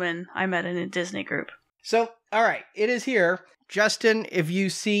gentleman I met in a Disney group. So, all right, it is here. Justin, if you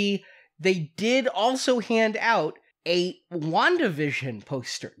see, they did also hand out a WandaVision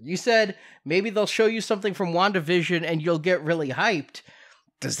poster. You said maybe they'll show you something from WandaVision and you'll get really hyped.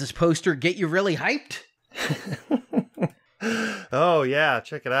 Does this poster get you really hyped? Oh, yeah,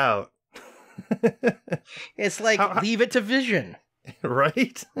 check it out. It's like, leave it to Vision.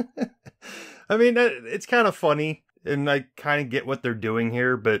 Right? I mean, it's kind of funny, and I kind of get what they're doing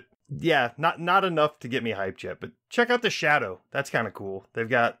here, but yeah, not enough to get me hyped yet. But check out the Shadow. That's kind of cool. They've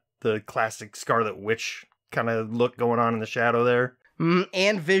got the classic Scarlet Witch kind of look going on in the shadow there.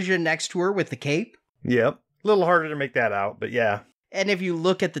 And Vision next to her with the cape. Yep. A little harder to make that out, but yeah. And if you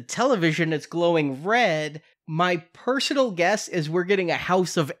look at the television, it's glowing red. My personal guess is we're getting a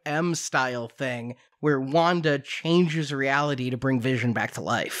House of M style thing where Wanda changes reality to bring Vision back to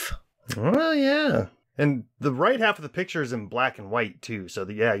life. Well, yeah. And the right half of the picture is in black and white, too. So,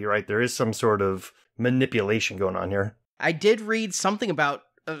 yeah, you're right. There is some sort of manipulation going on here. I did read something about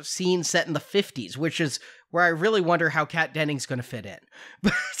a scene set in the 50s, which is where I really wonder how Kat Denning's going to fit in.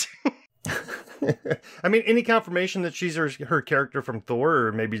 But I mean, any confirmation that she's her character from Thor,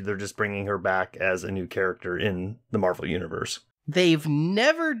 or maybe they're just bringing her back as a new character in the Marvel Universe? They've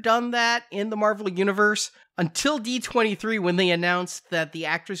never done that in the Marvel Universe until D23 when they announced that the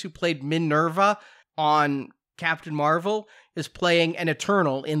actress who played Minerva on Captain Marvel is playing an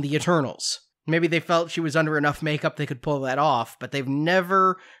Eternal in the Eternals. Maybe they felt she was under enough makeup they could pull that off, but they've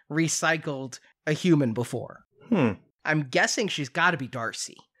never recycled a human before. I'm guessing she's got to be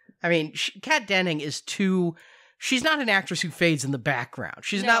Darcy. I mean, Kat Denning is she's not an actress who fades in the background.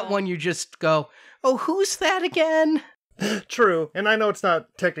 She's not one you just go, oh, who's that again? True. And I know it's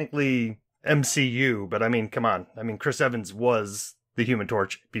not technically MCU, but I mean, come on. I mean, Chris Evans was the Human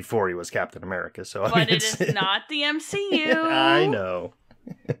Torch before he was Captain America. So, but it is not the MCU. I know.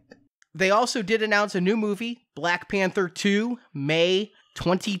 They also did announce a new movie, Black Panther 2, May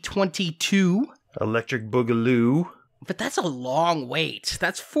 2022. Electric Boogaloo. But that's a long wait.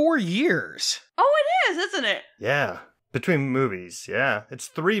 That's 4 years. Oh, it is, isn't it? Yeah. Between movies, yeah. It's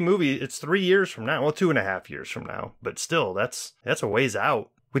 3 years from now. Well, 2.5 years from now. But still, that's a ways out.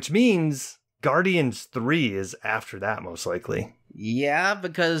 Which means Guardians 3 is after that, most likely. Yeah,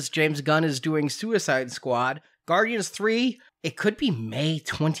 because James Gunn is doing Suicide Squad. Guardians 3, it could be May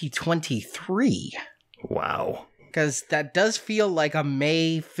 2023. Wow. Because that does feel like a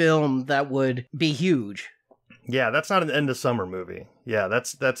May film that would be huge. Yeah, that's not an end of summer movie. Yeah,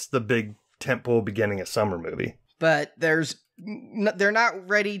 that's the big tentpole beginning of summer movie. But they're not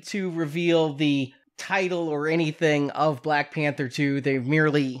ready to reveal the title or anything of Black Panther 2. They've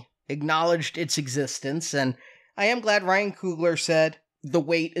merely acknowledged its existence, and I am glad Ryan Coogler said the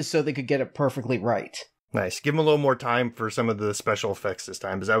wait is so they could get it perfectly right. Nice. Give them a little more time for some of the special effects this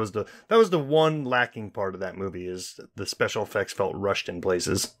time, because that was the one lacking part of that movie, is the special effects felt rushed in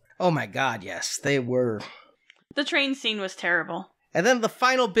places. Oh my god, yes, they were. The train scene was terrible. And then the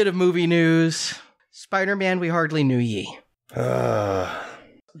final bit of movie news, Spider-Man We Hardly Knew Ye.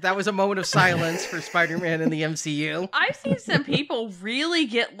 That was a moment of silence for Spider-Man in the MCU. I've seen some people really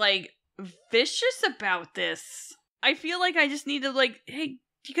get, vicious about this. I feel like I just need to, hey, do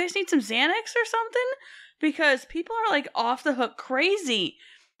you guys need some Xanax or something? Because people are, off the hook crazy.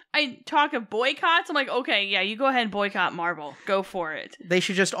 I talk of boycotts. I'm like, okay, yeah, you go ahead and boycott Marvel. Go for it. They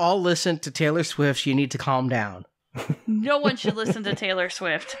should just all listen to Taylor Swift's You Need to Calm Down. No one should listen to Taylor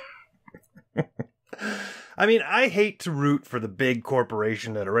Swift. I mean, I hate to root for the big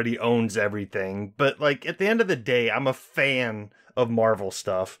corporation that already owns everything, but, at the end of the day, I'm a fan of Marvel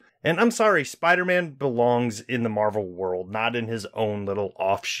stuff. And I'm sorry, Spider-Man belongs in the Marvel world, not in his own little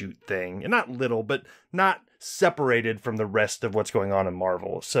offshoot thing. And not little, but not separated from the rest of what's going on in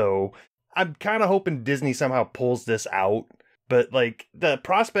Marvel. So I'm kind of hoping Disney somehow pulls this out. But, the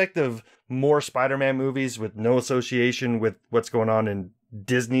prospect of more Spider-Man movies with no association with what's going on in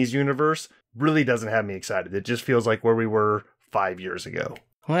Disney's universe really doesn't have me excited. It just feels like where we were 5 years ago.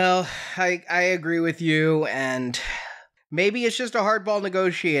 Well, I agree with you, and maybe it's just a hardball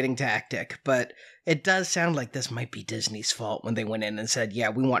negotiating tactic, but it does sound like this might be Disney's fault when they went in and said, yeah,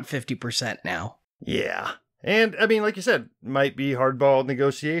 we want 50% now. Yeah. And, I mean, like you said, might be hardball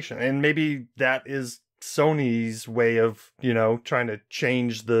negotiation. And maybe that is Sony's way of, trying to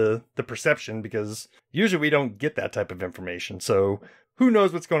change the perception, because usually we don't get that type of information. So who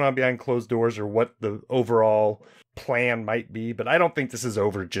knows what's going on behind closed doors or what the overall plan might be. But I don't think this is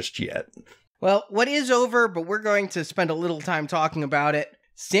over just yet. Well, what is over, but we're going to spend a little time talking about it,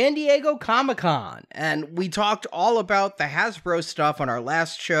 San Diego Comic-Con. And we talked all about the Hasbro stuff on our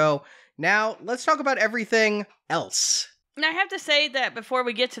last show. Now, let's talk about everything else. And I have to say that before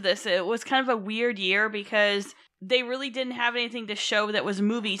we get to this, it was kind of a weird year because they really didn't have anything to show that was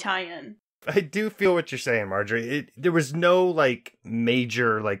movie tie-in. I do feel what you're saying, Marjorie. There was no,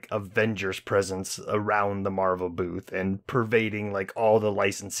 major, Avengers presence around the Marvel booth and pervading, all the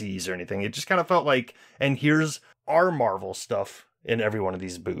licensees or anything. It just kind of felt like, and here's our Marvel stuff in every one of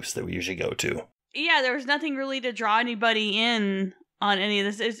these booths that we usually go to. Yeah, there was nothing really to draw anybody in on any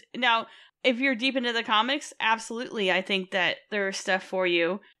of this. Now, if you're deep into the comics, absolutely, I think that there's stuff for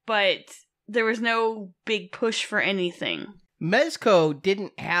you. But there was no big push for anything. Mezco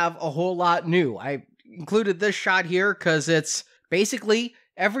didn't have a whole lot new. I included this shot here because it's basically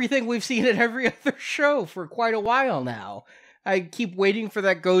everything we've seen at every other show for quite a while now. I keep waiting for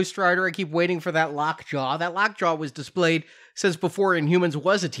that Ghost Rider. I keep waiting for that Lockjaw. That Lockjaw was displayed since before Inhumans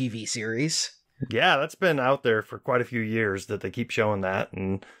was a TV series. Yeah, that's been out there for quite a few years that they keep showing that,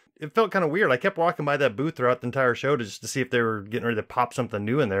 and it felt kind of weird. I kept walking by that booth throughout the entire show just to see if they were getting ready to pop something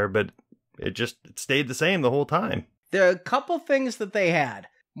new in there, but it stayed the same the whole time. There are a couple things that they had.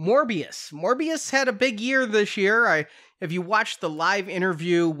 Morbius had a big year this year. If you watched the live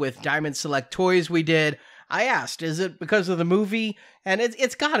interview with Diamond Select Toys we did, I asked, is it because of the movie? And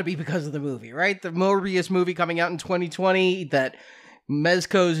it's got to be because of the movie, right? The Morbius movie coming out in 2020, that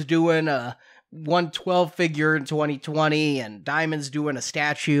Mezco's doing a 112 figure in 2020, and Diamond's doing a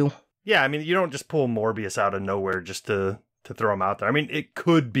statue. Yeah, I mean, you don't just pull Morbius out of nowhere just to throw him out there. I mean, it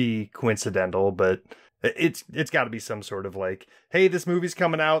could be coincidental, but it's got to be some sort of like, hey, this movie's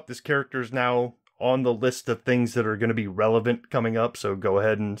coming out, this character's now on the list of things that are going to be relevant coming up, so go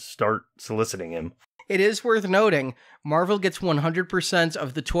ahead and start soliciting him. It is worth noting, Marvel gets 100%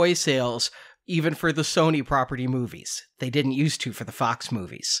 of the toy sales, even for the Sony property movies. They didn't used to for the Fox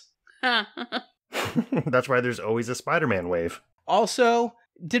movies. That's why there's always a Spider-Man wave. Also,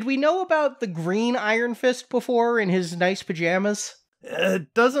 did we know about the green Iron Fist before in his nice pajamas?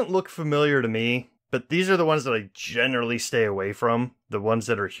 It doesn't look familiar to me, but these are the ones that I generally stay away from. The ones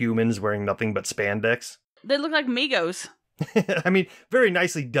that are humans wearing nothing but spandex. They look like Migos. I mean, very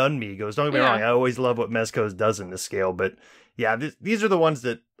nicely done, Migos. Don't get me wrong, I always love what Mezco's does in this scale, but yeah, these are the ones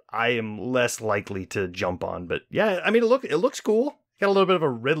that I am less likely to jump on. But yeah, I mean, it looks cool. Got a little bit of a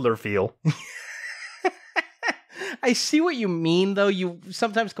Riddler feel. I see what you mean, though. You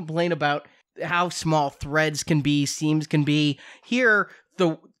sometimes complain about how small threads can be, seams can be. Here,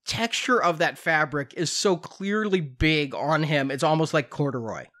 the texture of that fabric is so clearly big on him, it's almost like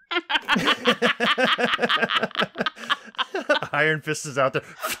corduroy. Iron Fist is out there.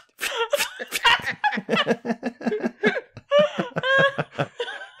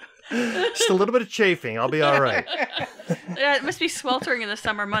 Just a little bit of chafing. I'll be all right. Yeah, it must be sweltering in the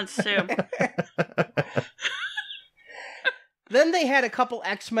summer months, too. Then they had a couple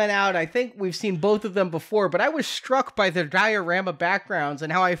X-Men out. I think we've seen both of them before, but I was struck by their diorama backgrounds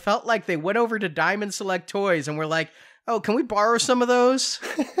and how I felt like they went over to Diamond Select Toys and were like, oh, can we borrow some of those?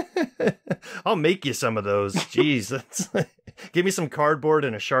 I'll make you some of those. Jeez, give me some cardboard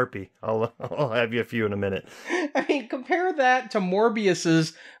and a Sharpie. I'll have you a few in a minute. I mean, compare that to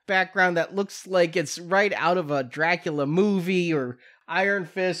Morbius's background that looks like it's right out of a Dracula movie, or Iron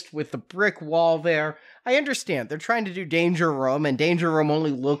Fist with the brick wall there. I understand they're trying to do Danger Room, and Danger Room only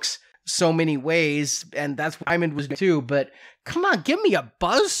looks so many ways, and that's what Diamond was too, but come on, give me a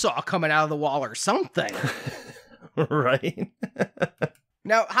buzzsaw coming out of the wall or something. Right?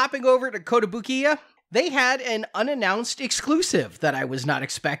 Now, hopping over to Kotobukiya, they had an unannounced exclusive that I was not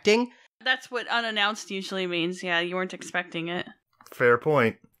expecting. That's what unannounced usually means. Yeah, you weren't expecting it. Fair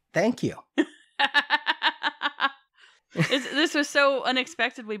point. Thank you. This was so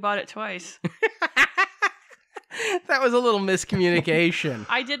unexpected, we bought it twice. That was a little miscommunication.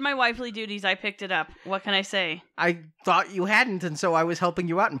 I did my wifely duties. I picked it up. What can I say? I thought you hadn't, and so I was helping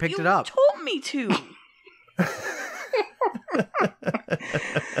you out and picked it up. You told me to.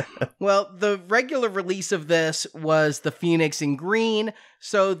 Well, the regular release of this was the Phoenix in green,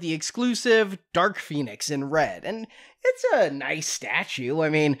 so the exclusive Dark Phoenix in red. And it's a nice statue. I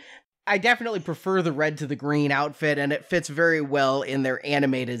mean, I definitely prefer the red to the green outfit, and it fits very well in their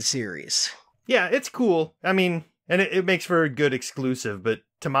animated series. Yeah, it's cool. I mean, and it makes for a good exclusive, but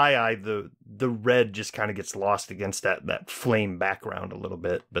to my eye, the red just kind of gets lost against that flame background a little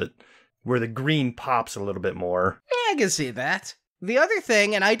bit, but where the green pops a little bit more. Yeah, I can see that. The other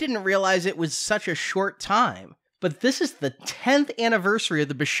thing, and I didn't realize it was such a short time, but this is the 10th anniversary of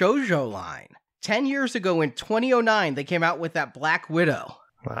the Bishoujo line. 10 years ago in 2009, they came out with that Black Widow.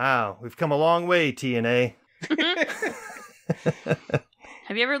 Wow, we've come a long way, TNA.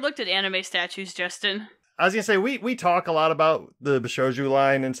 Have you ever looked at anime statues, Justin? I was going to say, we talk a lot about the Bishoujo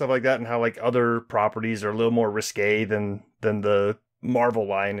line and stuff like that, and how like other properties are a little more risque than the Marvel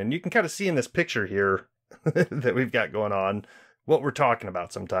line, and you can kind of see in this picture here that we've got going on what we're talking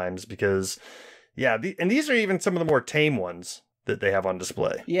about sometimes, because yeah, and these are even some of the more tame ones that they have on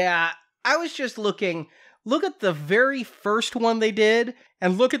display. Yeah, I was just looking. Look at the very first one they did,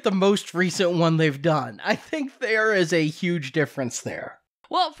 and look at the most recent one they've done. I think there is a huge difference there.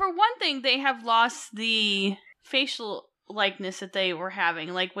 Well, for one thing, they have lost the facial likeness that they were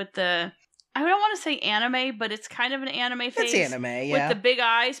having, like with the, I don't want to say anime, but it's kind of an anime face. It's anime, yeah. With the big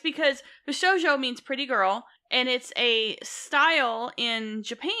eyes, because Bishoujo means pretty girl, and it's a style in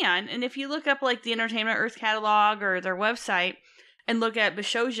Japan. And if you look up like the Entertainment Earth catalog or their website and look at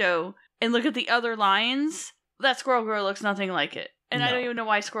Bishoujo and look at the other lines, that Squirrel Girl looks nothing like it. And I No. don't even know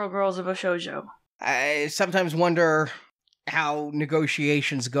why Squirrel Girl is a Bashoujo. I sometimes wonder how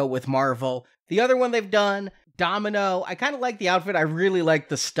negotiations go with Marvel. The other one they've done, Domino, I kind of like the outfit. I really like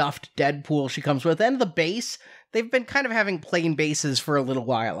the stuffed Deadpool she comes with. And the base, they've been kind of having plain bases for a little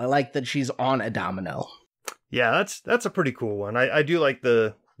while. I like that she's on a Domino. Yeah, that's a pretty cool one. I do like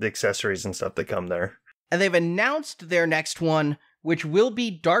the accessories and stuff that come there. And they've announced their next one, which will be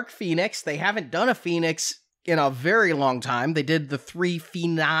Dark Phoenix. They haven't done a Phoenix in a very long time. They did the 3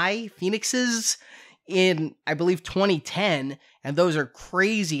 Phoenixes in, I believe, 2010, and those are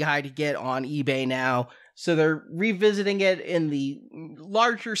crazy high to get on eBay now. So they're revisiting it in the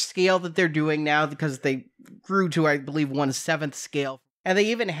larger scale that they're doing now because they grew to, I believe, 1/7 scale. And they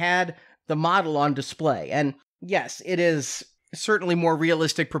even had the model on display. And yes, it is certainly more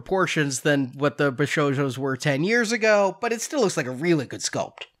realistic proportions than what the Bishoujos were 10 years ago, but it still looks like a really good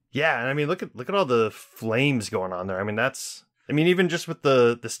sculpt. Yeah, and I mean, look at all the flames going on there. I mean, even just with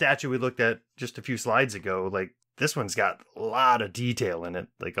the statue we looked at just a few slides ago, like, this one's got a lot of detail in it.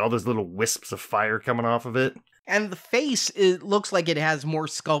 Like, all those little wisps of fire coming off of it. And the face, it looks like it has more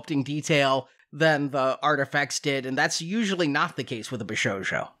sculpting detail than the artifacts did, and that's usually not the case with a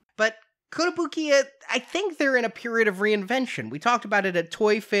Bishoujo. But Kotobukiya, I think they're in a period of reinvention. We talked about it at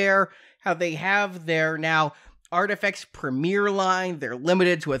Toy Fair, how they have their now Artifacts Premier line. They're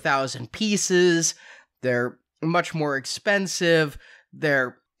limited to 1,000 pieces. They're much more expensive.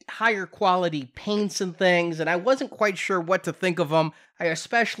 They're higher quality paints and things, and I wasn't quite sure what to think of them. I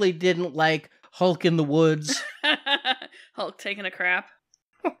especially didn't like Hulk in the Woods. Hulk taking a crap.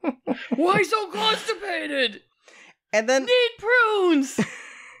 Why so constipated? And then Need prunes!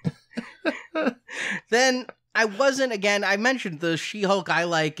 Then I wasn't, again, I mentioned the She-Hulk I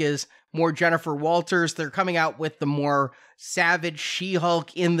like is more Jennifer Walters. They're coming out with the more savage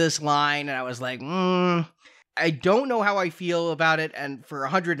She-Hulk in this line, and I was like, I don't know how I feel about it, and for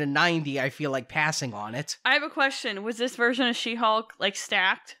 190, I feel like passing on it. I have a question. Was this version of She-Hulk, like,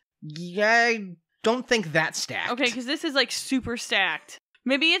 stacked? Yeah, I don't think that's stacked. Okay, because this is, like, super stacked.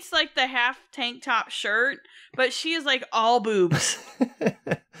 Maybe it's, like, the half tank top shirt, but she is, like, all boobs.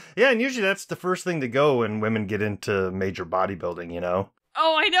 Yeah, and usually that's the first thing to go when women get into major bodybuilding, you know?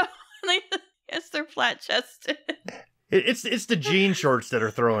 Oh, I know. Yes, they're flat-chested. It's the jean shorts that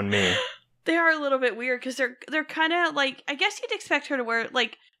are throwing me. They are a little bit weird because they're kind of like, I guess you'd expect her to wear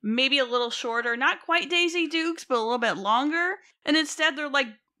like maybe a little shorter, not quite Daisy Dukes, but a little bit longer. And instead they're like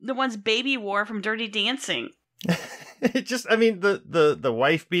the ones Baby wore from Dirty Dancing. It just, I mean, the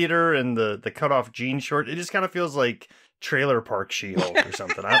wife beater and the cut off jean short, it just kind of feels like Trailer Park She-Hulk or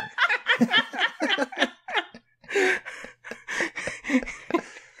something.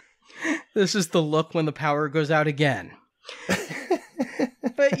 This is the look when the power goes out again.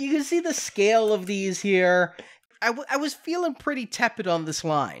 But you can see the scale of these here. I was feeling pretty tepid on this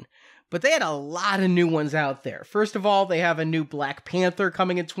line, but they had a lot of new ones out there. First of all, they have a new Black Panther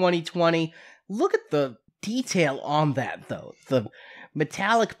coming in 2020. Look at the detail on that, though. The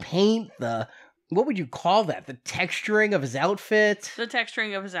metallic paint, what would you call that? The texturing of his outfit? The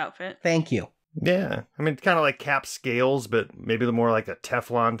texturing of his outfit. Thank you. Yeah, I mean, it's kind of like Cap scales, but maybe more like a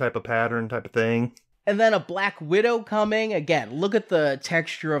Teflon type of pattern type of thing. And then a Black Widow coming. Again, look at the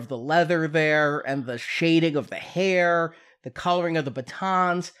texture of the leather there and the shading of the hair, the coloring of the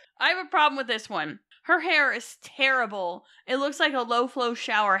batons. I have a problem with this one. Her hair is terrible. It looks like a low-flow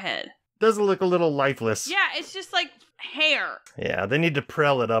shower head. Doesn't look a little lifeless. Yeah, it's just like hair. Yeah, they need to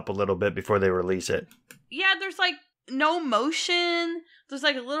prell it up a little bit before they release it. Yeah, there's like no motion. There's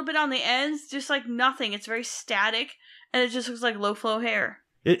like a little bit on the ends, just like nothing. It's very static, and it just looks like low-flow hair.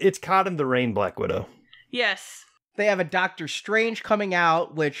 It's caught in the rain, Black Widow. Yes. They have a Doctor Strange coming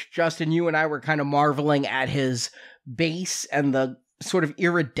out, which, Justin, you and I were kind of marveling at his base and the sort of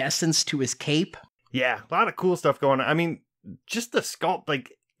iridescence to his cape. Yeah, a lot of cool stuff going on. I mean, just the sculpt,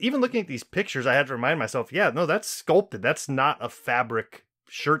 like, even looking at these pictures, I had to remind myself, yeah, no, that's sculpted. That's not a fabric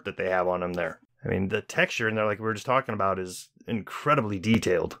shirt that they have on him there. I mean, the texture in there, like we were just talking about, is incredibly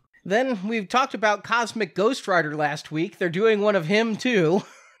detailed. Then we've talked about Cosmic Ghost Rider last week. They're doing one of him, too.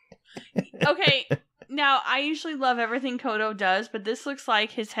 Okay, now, I usually love everything Kodo does, but this looks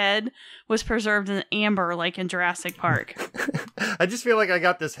like his head was preserved in amber, like in Jurassic Park. I just feel like I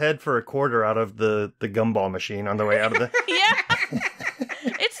got this head for a quarter out of the gumball machine on the way out of the... Yeah!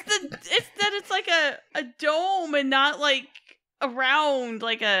 It's like a dome and not like a round,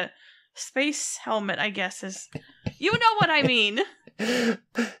 like a space helmet, I guess is... You know what I mean.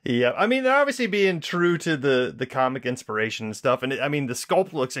 Yeah, I mean, they're obviously being true to the comic inspiration and stuff, and I mean, the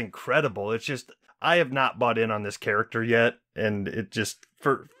sculpt looks incredible. It's just, I have not bought in on this character yet, and it just,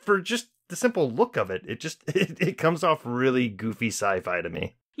 for just the simple look of it. It just it comes off really goofy sci-fi to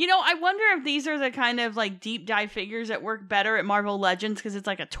me. You know, I wonder if these are the kind of like deep dive figures that work better at Marvel Legends because it's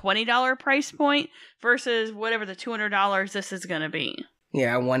like a $20 price point versus whatever the $200 this is going to be.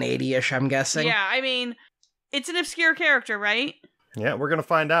 Yeah, 180-ish, I'm guessing. Yeah, I mean, it's an obscure character, right? Yeah, we're gonna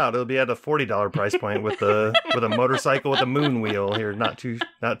find out. It'll be at a $40 price point with a motorcycle with a moon wheel here not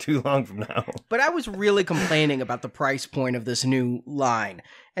too long from now. But I was really complaining about the price point of this new line.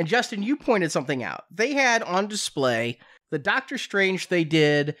 And Justin, you pointed something out. They had on display the Doctor Strange they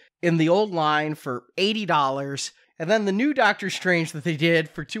did in the old line for $80, and then the new Doctor Strange that they did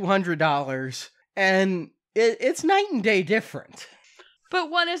for $200. And it's night and day different. But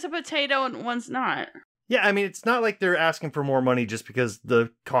one is a potato and one's not. Yeah, I mean, it's not like they're asking for more money just because the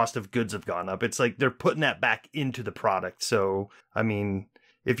cost of goods have gone up. It's like they're putting that back into the product. So, I mean,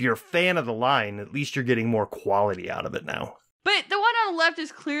 if you're a fan of the line, at least you're getting more quality out of it now. But the one on the left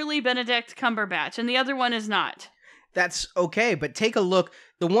is clearly Benedict Cumberbatch, and the other one is not. That's okay, but take a look.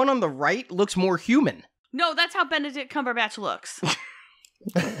 The one on the right looks more human. No, that's how Benedict Cumberbatch looks.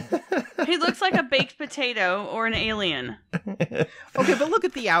 He looks like a baked potato or an alien. Okay, but look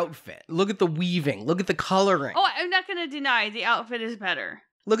at the outfit. Look at the weaving. Look at the coloring. Oh, I'm not going to deny the outfit is better.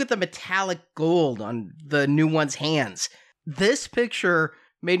 Look at the metallic gold on the new one's hands. This picture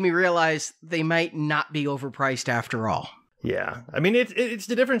made me realize they might not be overpriced after all. Yeah, I mean, it's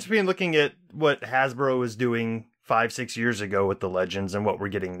the difference between looking at what Hasbro was doing 5-6 years ago with the Legends and what we're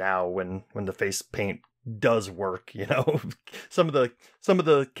getting now when the face paint does work, you know. some of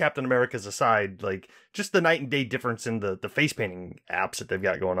the Captain Americas aside, like just the night and day difference in the face painting apps that they've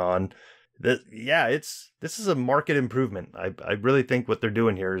got going on. This is a market improvement. I really think what they're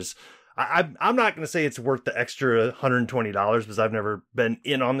doing here is I'm not going to say it's worth the extra $120 because I've never been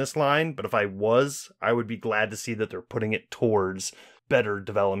in on this line, but if I was, I would be glad to see that they're putting it towards better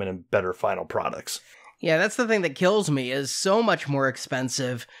development and better final products. Yeah, that's the thing that kills me is so much more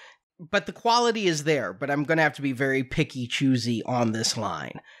expensive. But the quality is there, but I'm going to have to be very picky, choosy on this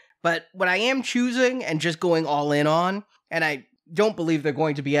line. But what I am choosing and just going all in on, and I don't believe they're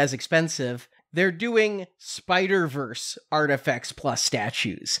going to be as expensive, they're doing Spider-Verse Artifacts Plus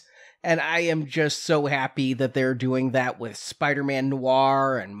statues. And I am just so happy that they're doing that with Spider-Man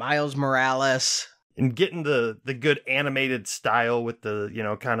Noir and Miles Morales. And getting the good animated style with the, you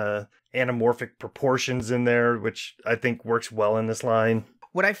know, kind of anamorphic proportions in there, which I think works well in this line.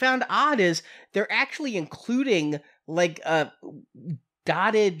 What I found odd is they're actually including like a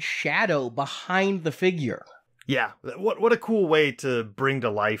dotted shadow behind the figure. Yeah, what a cool way to bring to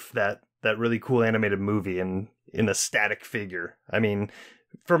life that really cool animated movie in a static figure. I mean,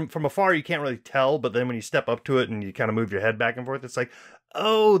 from afar you can't really tell, but then when you step up to it and you kind of move your head back and forth, it's like,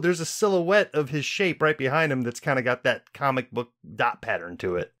 oh, there's a silhouette of his shape right behind him that's kind of got that comic book dot pattern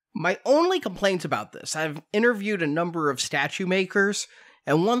to it. My only complaints about this, I've interviewed a number of statue makers,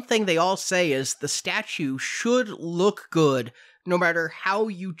 and one thing they all say is the statue should look good no matter how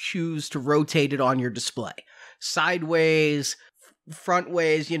you choose to rotate it on your display. Sideways,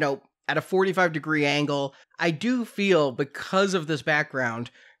 frontways, you know, at a 45-degree angle. I do feel because of this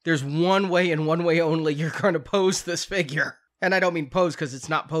background, there's one way and one way only you're going to pose this figure. And I don't mean pose because it's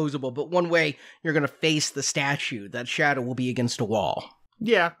not posable, but one way you're going to face the statue. That shadow will be against a wall.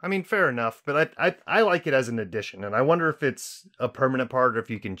 Yeah, I mean, fair enough, but I like it as an addition, and I wonder if it's a permanent part or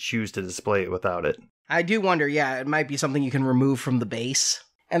if you can choose to display it without it. I do wonder, yeah, it might be something you can remove from the base.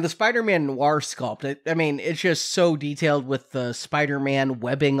 And the Spider-Man Noir sculpt, it's just so detailed with the Spider-Man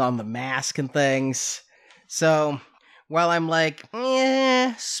webbing on the mask and things. So, while I'm like,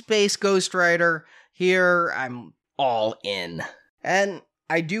 Space Ghost Rider, here I'm all in. And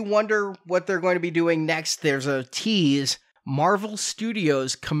I do wonder what they're going to be doing next. There's a tease, Marvel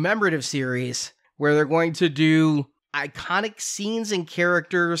Studios commemorative series, where they're going to do iconic scenes and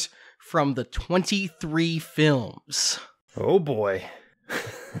characters from the 23 films. Oh boy.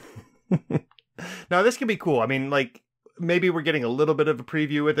 Now this could be cool. I mean, like, maybe we're getting a little bit of a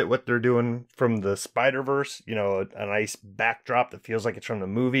preview with it, what they're doing from the Spider-Verse, you know, a nice backdrop that feels like it's from the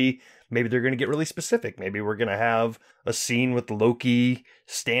movie. Maybe they're going to get really specific. Maybe we're going to have a scene with Loki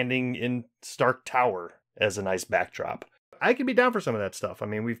standing in Stark Tower as a nice backdrop. I could be down for some of that stuff. I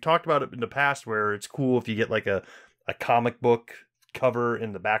mean, we've talked about it in the past where it's cool if you get like a comic book cover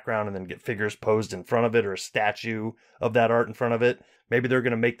in the background and then get figures posed in front of it or a statue of that art in front of it. Maybe they're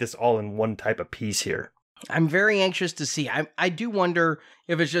going to make this all in one type of piece here. I'm very anxious to see. I do wonder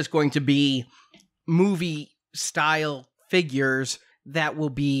if it's just going to be movie-style figures that will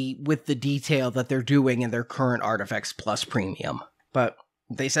be with the detail that they're doing in their current Artifacts Plus Premium. But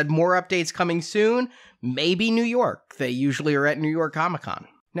they said more updates coming soon. Maybe New York. They usually are at New York Comic Con.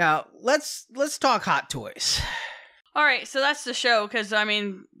 Now, let's talk Hot Toys. All right, so that's the show, because, I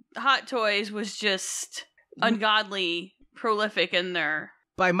mean, Hot Toys was just ungodly prolific in there.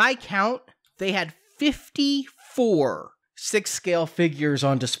 By my count, they had 54 6-scale figures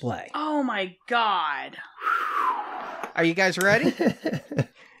on display. Oh my god. Are you guys ready?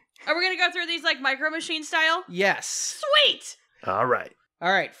 Are we going to go through these like Micro Machine style? Yes. Sweet! All right.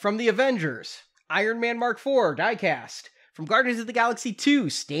 All right, from the Avengers, Iron Man Mark IV diecast. From Guardians of the Galaxy 2,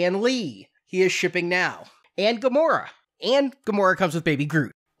 Stan Lee. He is shipping now. And Gamora. And Gamora comes with Baby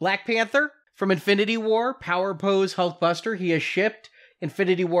Groot. Black Panther. From Infinity War, Power Pose Hulkbuster. He is shipped.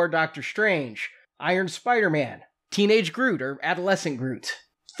 Infinity War Doctor Strange. Iron Spider-Man. Teenage Groot or Adolescent Groot.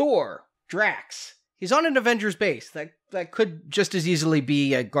 Thor. Drax. He's on an Avengers base. That could just as easily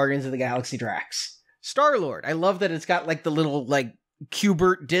be a Guardians of the Galaxy Drax. Star-Lord. I love that it's got like the little like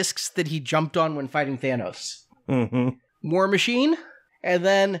Q*bert discs that he jumped on when fighting Thanos. Mm-hmm. War Machine. And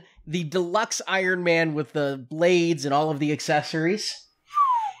then the deluxe Iron Man with the blades and all of the accessories.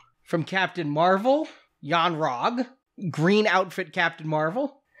 From Captain Marvel, Jan Rog. Green outfit Captain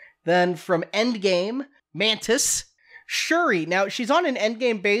Marvel. Then from Endgame, Mantis. Shuri. Now, she's on an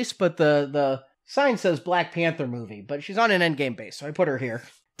Endgame base, but the sign says Black Panther movie. But she's on an Endgame base, so I put her here.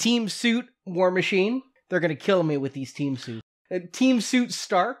 Team Suit, War Machine. They're going to kill me with these Team Suits. Team Suit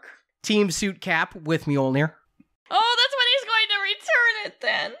Stark. Team Suit Cap with Mjolnir. Oh, that's when he's going to return it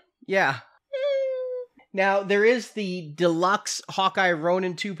then. Yeah. Now, there is the deluxe Hawkeye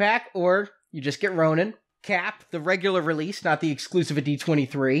Ronin 2-pack, or you just get Ronin. Cap, the regular release, not the exclusive at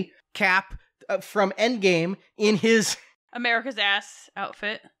D23. Cap from Endgame in his America's ass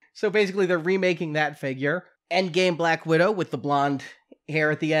outfit. So basically, they're remaking that figure. Endgame Black Widow with the blonde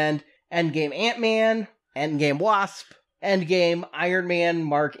hair at the end. Endgame Ant-Man. Endgame Wasp. Endgame Iron Man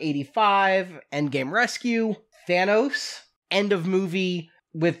Mark 85. Endgame Rescue. Thanos. End of movie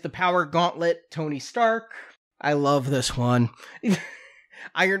with the Power Gauntlet, Tony Stark. I love this one.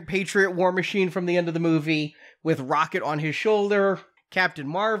 Iron Patriot War Machine from the end of the movie with Rocket on his shoulder. Captain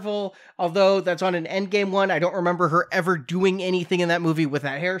Marvel, although that's on an Endgame one. I don't remember her ever doing anything in that movie with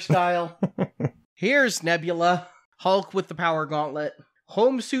that hairstyle. Here's Nebula. Hulk with the Power Gauntlet.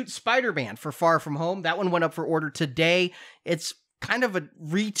 Home Suit Spider-Man for Far From Home. That one went up for order today. It's kind of a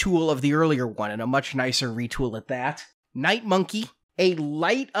retool of the earlier one, and a much nicer retool at that. Night Monkey. A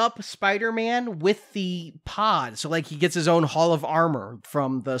light-up Spider-Man with the pod. So, like, he gets his own Hall of Armor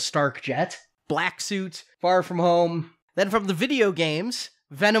from the Stark Jet. Black Suit, Far From Home. Then from the video games,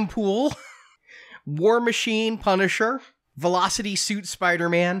 Venom Pool, War Machine Punisher, Velocity Suit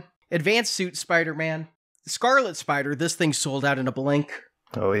Spider-Man, Advanced Suit Spider-Man, Scarlet Spider, this thing sold out in a blink.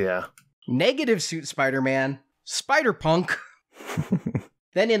 Oh, yeah. Negative Suit Spider-Man, Spider-Punk.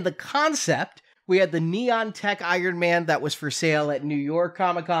 Then in the concept, we had the Neon Tech Iron Man that was for sale at New York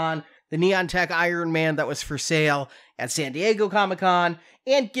Comic-Con, the Neon Tech Iron Man that was for sale at San Diego Comic-Con,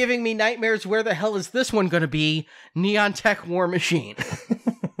 and giving me nightmares, where the hell is this one going to be? Neon Tech War Machine.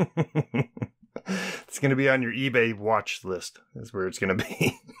 It's going to be on your eBay watch list, is where it's going to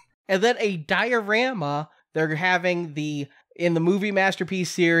be. And then a diorama, they're having in the Movie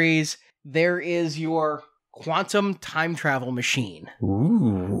Masterpiece series, there is your Quantum Time Travel Machine.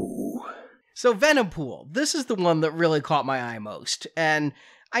 Ooh. So Venom Pool, this is the one that really caught my eye most. And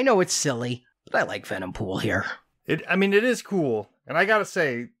I know it's silly, but I like Venom Pool here. It is cool. And I gotta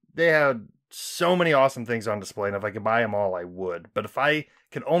say, they had so many awesome things on display, and if I could buy them all, I would. But if I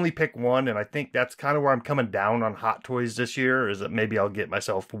could only pick one, and I think that's kind of where I'm coming down on Hot Toys this year, is that maybe I'll get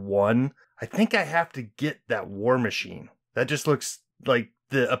myself one. I think I have to get that War Machine. That just looks like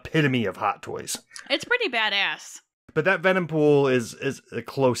the epitome of Hot Toys. It's pretty badass. But that Venom Pool is a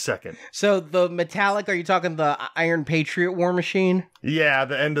close second. So the metallic, are you talking the Iron Patriot War Machine? Yeah,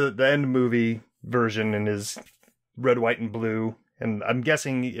 the end movie version in his red, white, and blue. And I'm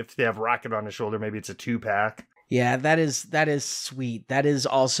guessing if they have Rocket on his shoulder, maybe it's a 2-pack. Yeah, that is sweet. That is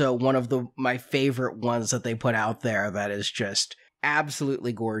also one of my favorite ones that they put out there. That is just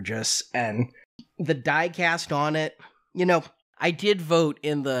absolutely gorgeous. And the die cast on it, I did vote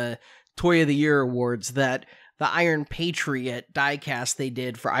in the Toy of the Year awards that the Iron Patriot diecast they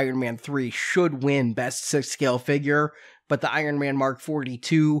did for Iron Man 3 should win Best 6-Scale Figure, but the Iron Man Mark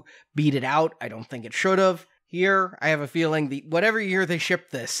 42 beat it out. I don't think it should have. Here, I have a feeling whatever year they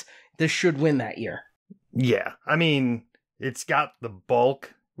shipped this should win that year. Yeah, it's got the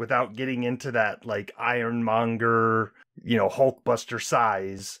bulk without getting into that, like, Ironmonger, Hulkbuster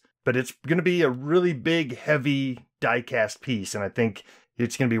size, but it's going to be a really big, heavy diecast piece, and I think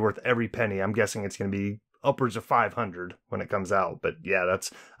it's going to be worth every penny. I'm guessing it's going to be upwards of 500 when it comes out. But yeah,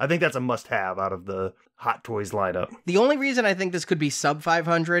 I think that's a must-have out of the Hot Toys lineup. The only reason I think this could be sub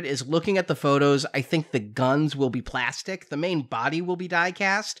 500 is looking at the photos, I think the guns will be plastic. The main body will be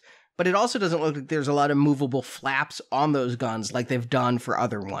die-cast, but it also doesn't look like there's a lot of movable flaps on those guns like they've done for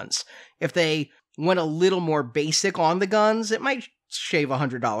other ones. If they went a little more basic on the guns, it might shave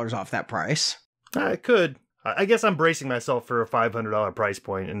 $100 off that price. It could. I guess I'm bracing myself for a $500 price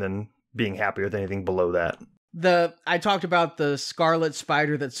point and then being happy with anything below that. I talked about the Scarlet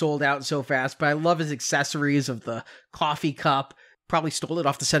Spider that sold out so fast, but I love his accessories of the coffee cup. Probably stole it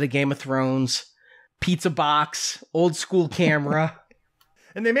off the set of Game of Thrones. Pizza box, old school camera.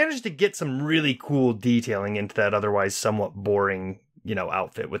 And they managed to get some really cool detailing into that otherwise somewhat boring,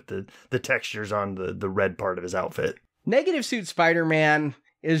 outfit with the textures on the red part of his outfit. Negative Suit Spider-Man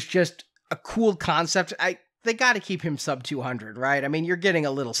is just a cool concept. They got to keep him sub 200, right? I mean, you're getting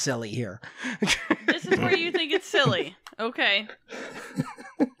a little silly here. This is where you think it's silly. Okay.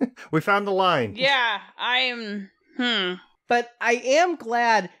 We found the line. Yeah, But I am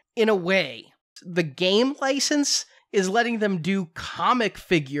glad, in a way, the game license is letting them do comic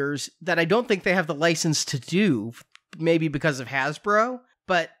figures that I don't think they have the license to do, maybe because of Hasbro,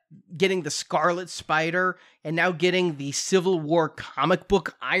 but getting the Scarlet Spider and now getting the Civil War comic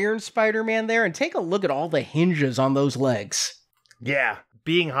book Iron Spider-Man there, and take a look at all the hinges on those legs. Yeah,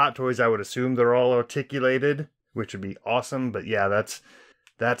 being Hot Toys, I would assume they're all articulated, which would be awesome, but yeah,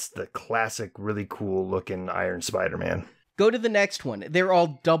 that's the classic, really cool looking Iron Spider-Man. Go to the next one. They're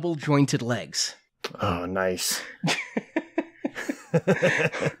all double jointed legs. Oh, nice.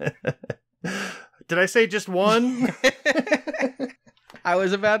 Did I say just one? I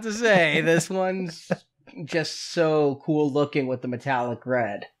was about to say, this one's just so cool looking with the metallic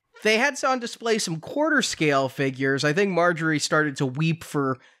red. They had on display some quarter scale figures. I think Marjorie started to weep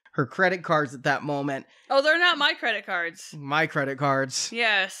for her credit cards at that moment. Oh, they're not my credit cards. My credit cards.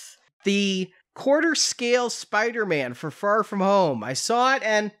 Yes. The quarter scale Spider-Man for Far From Home. I saw it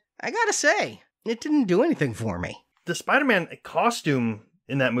and I gotta say, it didn't do anything for me. The Spider-Man costume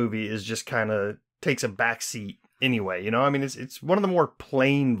in that movie is just kind of takes a backseat anyway, I mean, it's one of the more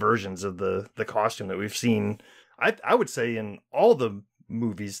plain versions of the costume that we've seen, I would say, in all the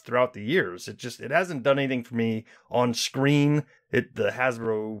movies throughout the years. It hasn't done anything for me on screen. The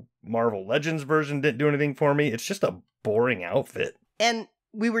Hasbro Marvel Legends version didn't do anything for me. It's just a boring outfit. And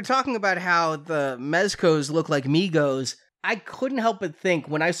we were talking about how the Mezcos look like Migos. I couldn't help but think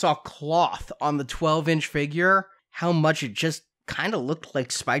when I saw cloth on the 12-inch figure, how much it just kind of looked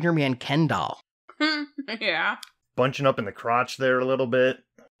like Spider-Man Ken doll. Yeah. Bunching up in the crotch there a little bit.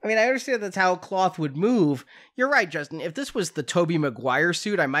 I mean, I understand that's how cloth would move. You're right, Justin. If this was the Tobey Maguire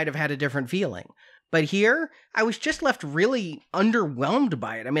suit, I might have had a different feeling. But here, I was just left really underwhelmed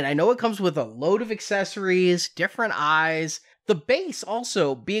by it. I mean, I know it comes with a load of accessories, different eyes. The base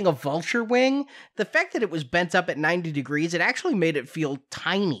also being a vulture wing, the fact that it was bent up at 90 degrees, it actually made it feel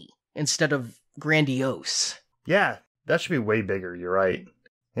tiny instead of grandiose. Yeah, that should be way bigger, you're right.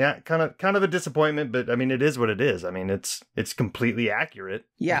 Yeah, kind of a disappointment, but I mean, it is what it is. I mean, it's completely accurate.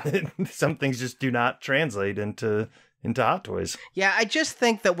 Yeah. Some things just do not translate into Hot Toys. Yeah, I just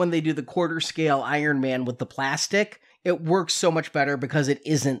think that when they do the quarter scale Iron Man with the plastic, it works so much better because it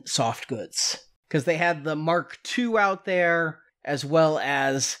isn't soft goods. Because they had the Mark II out there, as well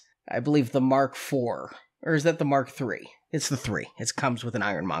as, I believe, the Mark IV. Or is that the Mark III? It's the 3. It comes with an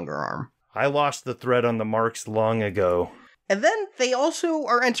Ironmonger arm. I lost the thread on the Marks long ago. And then they also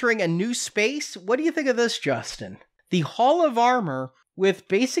are entering a new space. What do you think of this, Justin? The Hall of Armor with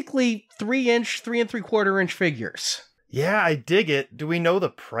basically 3-inch, 3 3/4-inch figures. Yeah, I dig it. Do we know the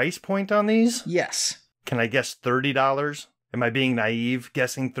price point on these? Yes. Can I guess $30? Am I being naive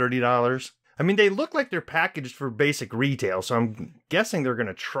guessing $30? I mean, they look like they're packaged for basic retail, so I'm guessing they're going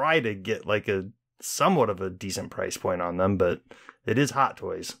to try to get like a somewhat of a decent price point on them, but it is Hot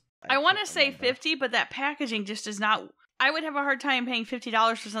Toys. I want to say 50, but that packaging just does not... I would have a hard time paying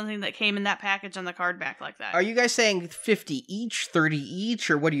 $50 for something that came in that package on the card back like that. Are you guys saying 50 each, 30 each,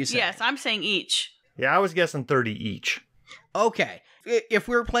 or what are you saying? Yes, I'm saying each. Yeah, I was guessing 30 each. Okay. If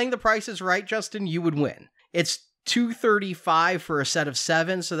we were playing the prices right, Justin, you would win. It's $235 for a set of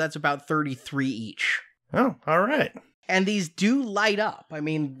 7, so that's about 33 each. Oh, all right. And these do light up. I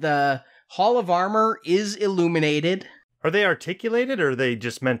mean, the Hall of Armor is illuminated. Are they articulated, or are they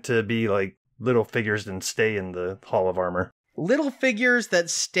just meant to be like little figures and stay in the Hall of Armor? Little figures that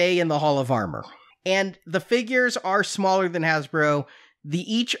stay in the Hall of Armor. And the figures are smaller than Hasbro.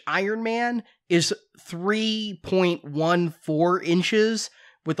 Each Iron Man is 3.14 inches,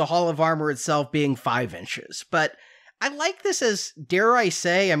 with the Hall of Armor itself being 5 inches. But I like this as, dare I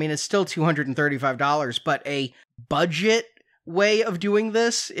say, I mean, it's still $235, but a budget way of doing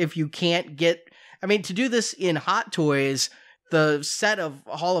this. If you can't get, I mean, to do this in Hot Toys, the set of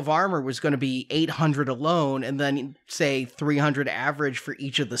Hall of Armor was going to be $800 alone, and then say $300 average for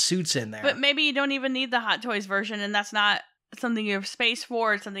each of the suits in there. But maybe you don't even need the Hot Toys version, and that's not something you have space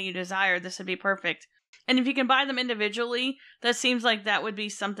for, it's something you desire. This would be perfect. And if you can buy them individually, that seems like that would be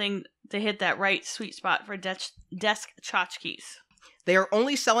something to hit that right sweet spot for desk tchotchkes. They are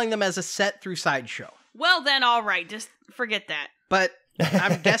only selling them as a set through Sideshow. Well then, all right, just forget that. But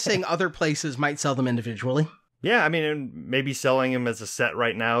I'm guessing other places might sell them individually. Yeah, I mean, and maybe selling them as a set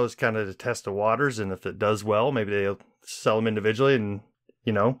right now is kind of to test the waters, and if it does well, maybe they'll sell them individually and,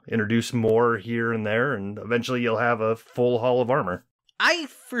 you know, introduce more here and there, and eventually you'll have a full Hall of Armor. I,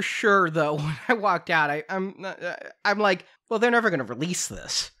 for sure, though, when I walked out, I'm like, well, they're never going to release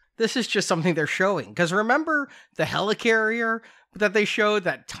this. This is just something they're showing. Because remember the helicarrier that they showed?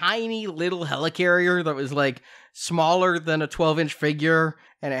 That tiny little helicarrier that was, like, smaller than a 12-inch figure,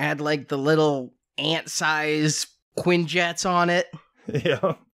 and it had, like, the little ant-size Quinjets on it?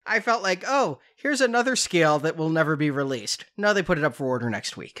 Yeah. I felt like, oh, here's another scale that will never be released. No, they put it up for order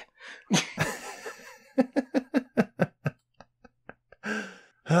next week.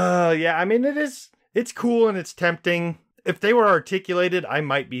 Yeah, I mean, it's cool and it's tempting. If they were articulated, I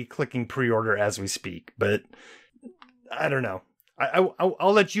might be clicking pre-order as we speak, but I don't know.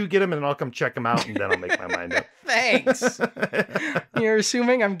 I'll let you get them and I'll come check them out and then I'll make my mind up. Thanks. You're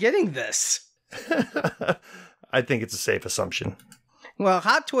assuming I'm getting this. I think it's a safe assumption. Well,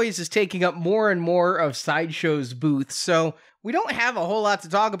 Hot Toys is taking up more and more of Sideshow's booth, so we don't have a whole lot to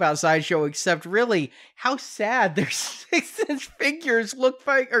talk about Sideshow except really how sad their 6-inch figures look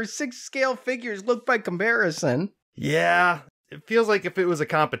by, or 6-scale figures look by comparison. Yeah, it feels like if it was a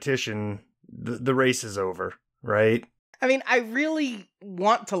competition, the race is over, right? I mean, I really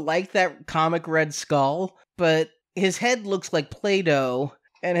want to like that comic Red Skull, but his head looks like Play-Doh,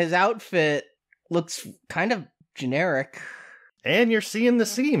 and his outfit looks kind of generic. And you're seeing the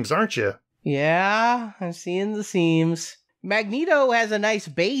seams, aren't you? Yeah, I'm seeing the seams. Magneto has a nice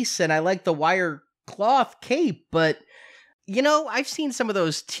base, and I like the wire cloth cape, but, you know, I've seen some of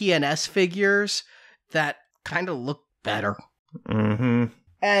those TNS figures that kind of look better. Mm-hmm.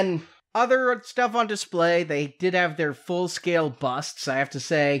 And other stuff on display, they did have their full-scale busts. I have to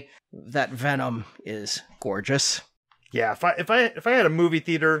say that Venom is gorgeous. Yeah, if I had a movie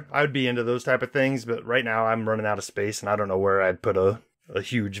theater, I would be into those type of things, but right now I'm running out of space, and I don't know where I'd put a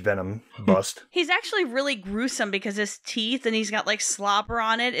huge Venom bust. He's actually really gruesome because his teeth and he's got like slobber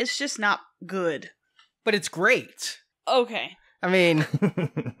on it. It's just not good. But it's great. Okay. I mean...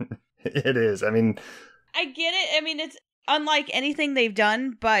 It is. I mean... I get it. I mean, it's unlike anything they've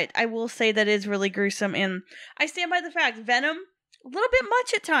done, but I will say that is really gruesome, and I stand by the fact, Venom, a little bit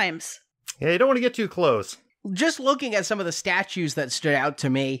much at times. Yeah, you don't want to get too close. Just looking at some of the statues that stood out to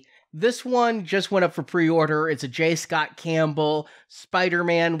me, this one just went up for pre-order. It's a J. Scott Campbell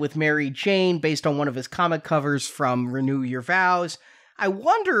Spider-Man with Mary Jane based on one of his comic covers from Renew Your Vows. I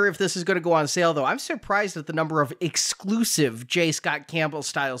wonder if this is going to go on sale, though. I'm surprised at the number of exclusive J. Scott Campbell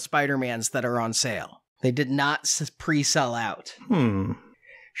style Spider-Mans that are on sale. They did not pre-sell out.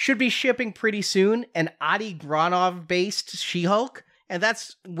 Should be shipping pretty soon. An Adi Granov based She-Hulk, and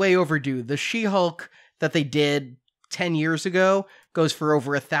that's way overdue. The She-Hulk that they did 10 years ago goes for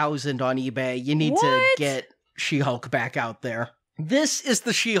over $1,000 on eBay. You need to get She-Hulk back out there. This is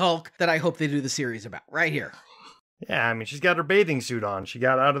the She-Hulk that I hope they do the series about, right here. Yeah, I mean, she's got her bathing suit on. She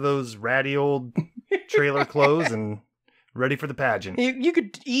got out of those ratty old trailer clothes and ready for the pageant. You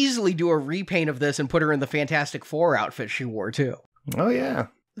could easily do a repaint of this and put her in the Fantastic Four outfit she wore, too. Oh, yeah.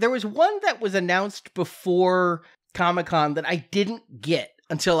 There was one that was announced before Comic-Con that I didn't get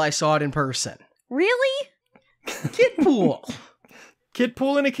until I saw it in person. Really? Kidpool.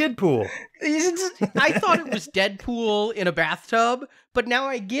 Kidpool in a kidpool. I thought it was Deadpool in a bathtub, but now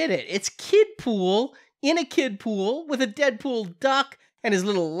I get it. It's Kidpool in a kidpool with a Deadpool duck and his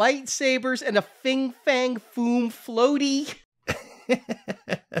little lightsabers and a Fing Fang Foom floaty.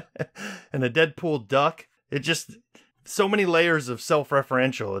 And a Deadpool duck. It just... so many layers of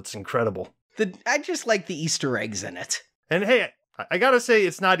self-referential. It's incredible. I just like the Easter eggs in it. And hey, I gotta say,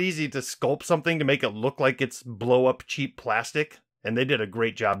 it's not easy to sculpt something to make it look like it's blow-up cheap plastic. And they did a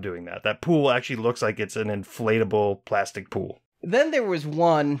great job doing that. That pool actually looks like it's an inflatable plastic pool. Then there was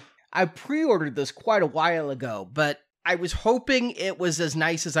one, I pre-ordered this quite a while ago, but I was hoping it was as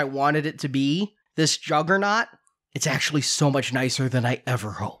nice as I wanted it to be. This Juggernaut, it's actually so much nicer than I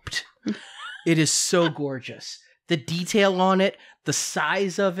ever hoped. It is so gorgeous. The detail on it, the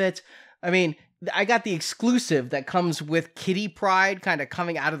size of it. I mean, I got the exclusive that comes with Kitty Pryde kind of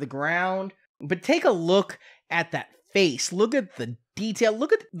coming out of the ground. But take a look at that face. Look at the detail.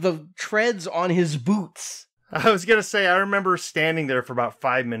 Look at the treads on his boots. I was going to say, I remember standing there for about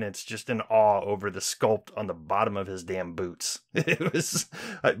 5 minutes just in awe over the sculpt on the bottom of his damn boots. It was,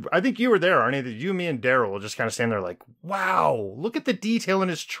 I think you were there, Arnie. You, me, and Daryl will just kind of stand there like, wow, look at the detail in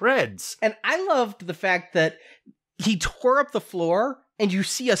his treads. And I loved the fact that he tore up the floor and you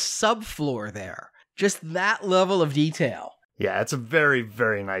see a subfloor there. Just that level of detail. Yeah, it's a very,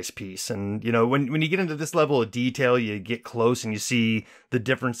 very nice piece. And, you know, when you get into this level of detail, you get close and you see the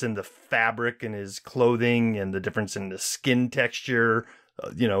difference in the fabric in his clothing and the difference in the skin texture,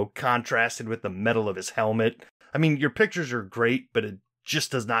 you know, contrasted with the metal of his helmet. I mean, your pictures are great, but it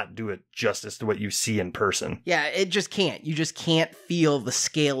just does not do it justice to what you see in person. Yeah, it just can't. You just can't feel the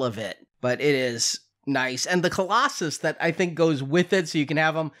scale of it. But it is nice. And the Colossus that I think goes with it, so you can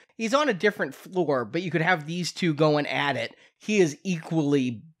have him, he's on a different floor, but you could have these two going at it. He is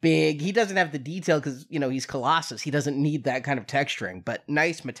equally big. He doesn't have the detail because, you know, he's Colossus. He doesn't need that kind of texturing, but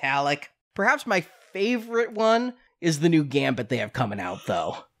nice metallic. Perhaps my favorite one is the new Gambit they have coming out,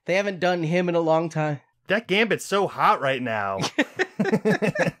 though. They haven't done him in a long time. That Gambit's so hot right now.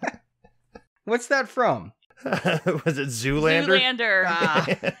 What's that from? Was it Zoolander?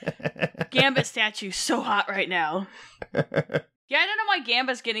 Zoolander. Gambit statue so hot right now. Yeah, I don't know why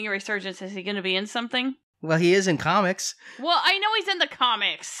Gambit's getting a resurgence. Is he going to be in something? Well, he is in comics. Well, I know he's in the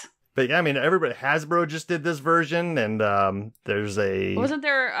comics. But yeah, I mean, everybody, Hasbro just did this version, and there's a... Wasn't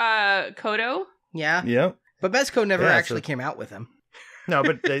there Kodo? Yeah. Yep. But Mezco never actually came out with him. No,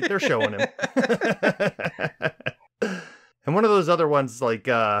 but they're showing him. And one of those other ones, like,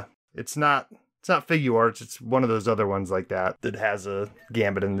 it's not Figuarts, it's one of those other ones like that has a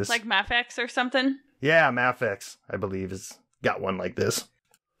Gambit in this. Like Mafex or something? Yeah, Mafex, I believe, has got one like this.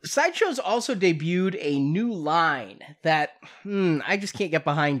 Sideshow's also debuted a new line that, I just can't get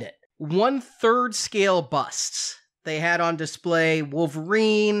behind it. 1/3 scale busts. They had on display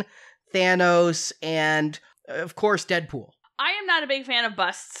Wolverine, Thanos, and, of course, Deadpool. I am not a big fan of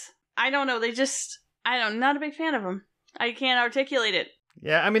busts. I don't know, I'm not a big fan of them. I can't articulate it.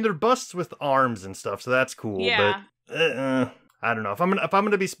 Yeah, I mean, they're busts with arms and stuff, so that's cool. Yeah. But, I don't know. If I'm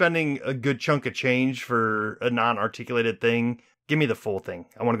gonna be spending a good chunk of change for a non-articulated thing, give me the full thing.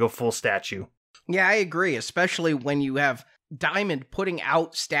 I want to go full statue. Yeah, I agree, especially when you have Diamond putting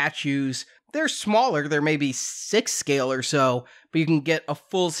out statues. They're smaller, they're maybe 6 scale or so, but you can get a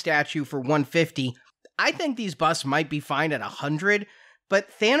full statue for $150. I think these busts might be fine at $100, but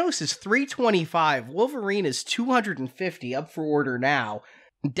Thanos is $325, Wolverine is $250, up for order now.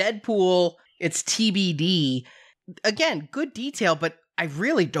 Deadpool, it's TBD. Again, good detail, but I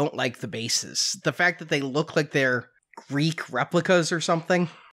really don't like the bases. The fact that they look like they're Greek replicas or something.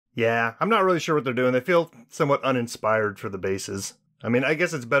 Yeah, I'm not really sure what they're doing. They feel somewhat uninspired for the bases. I mean, I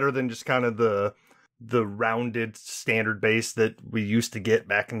guess it's better than just kind of the rounded standard base that we used to get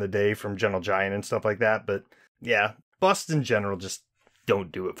back in the day from Gentle Giant and stuff like that. But yeah, busts in general just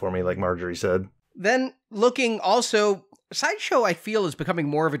don't do it for me, like Marjorie said. Then looking also, Sideshow I feel is becoming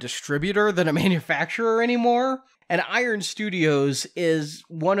more of a distributor than a manufacturer anymore. And Iron Studios is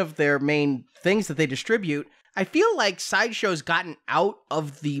one of their main things that they distribute. I feel like Sideshow's gotten out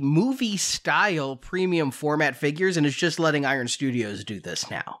of the movie-style premium format figures and is just letting Iron Studios do this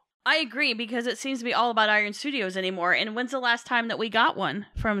now. I agree, because it seems to be all about Iron Studios anymore. And when's the last time that we got one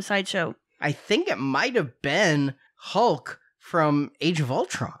from Sideshow? I think it might have been Hulk from Age of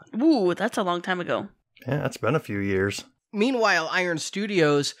Ultron. Ooh, that's a long time ago. Yeah, it's been a few years. Meanwhile, Iron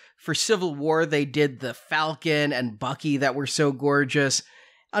Studios, for Civil War, they did the Falcon and Bucky that were so gorgeous.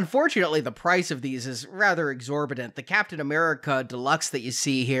 Unfortunately, the price of these is rather exorbitant. The Captain America Deluxe that you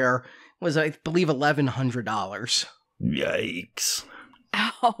see here was, I believe, $1,100. Yikes.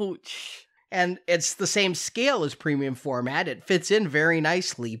 Ouch. And it's the same scale as premium format. It fits in very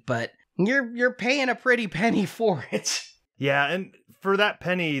nicely, but you're paying a pretty penny for it. Yeah, and for that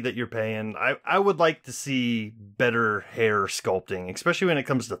penny that you're paying, I would like to see better hair sculpting, especially when it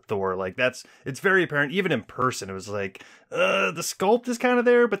comes to Thor. Like, it's very apparent, even in person. It was like, the sculpt is kind of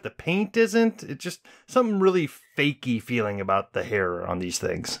there, but the paint isn't. It's just something really fakey feeling about the hair on these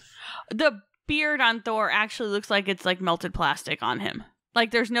things. The beard on Thor actually looks like it's like melted plastic on him. Like,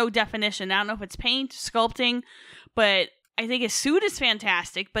 there's no definition. I don't know if it's paint, sculpting, but I think his suit is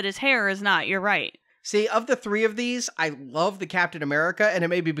fantastic, but his hair is not. You're right. See, of the three of these, I love the Captain America, and it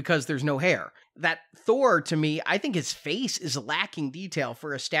may be because there's no hair. That Thor, to me, I think his face is lacking detail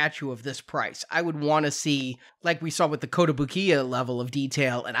for a statue of this price. I would want to see, like we saw with the Kotobukiya level of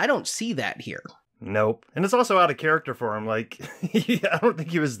detail, and I don't see that here. Nope. And it's also out of character for him. Like, I don't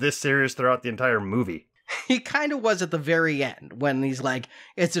think he was this serious throughout the entire movie. He kind of was at the very end when he's like,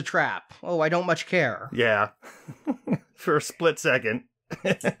 it's a trap. Oh, I don't much care. Yeah. For a split second.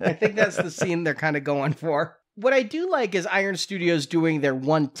 I think that's the scene they're kind of going for. What I do like is Iron Studios doing their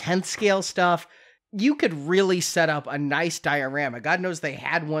 1/10 scale stuff. You could really set up a nice diorama. God knows they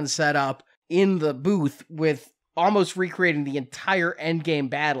had one set up in the booth with almost recreating the entire Endgame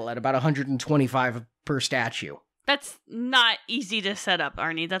battle at about 125 per statue. That's not easy to set up,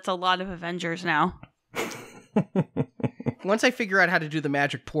 Arnie. That's a lot of Avengers now. Once I figure out how to do the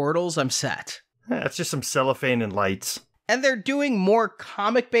magic portals, I'm set. Yeah, it's just some cellophane and lights. And they're doing more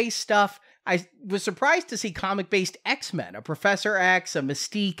comic-based stuff. I was surprised to see comic-based X-Men, a Professor X, a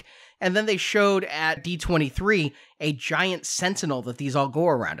Mystique, and then they showed at D23 a giant Sentinel that these all go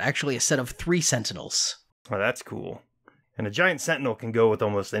around. Actually, a set of 3 Sentinels. Oh, that's cool. And a giant Sentinel can go with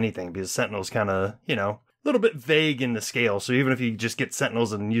almost anything, because Sentinel's kind of, a little bit vague in the scale. So even if you just get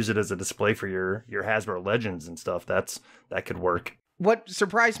Sentinels and use it as a display for your Hasbro Legends and stuff, that could work. What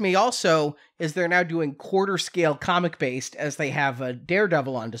surprised me also is they're now doing quarter-scale comic-based as they have a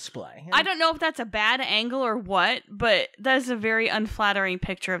Daredevil on display. I don't know if that's a bad angle or what, but that is a very unflattering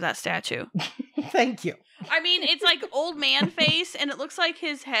picture of that statue. Thank you. I mean, it's like old man face, and it looks like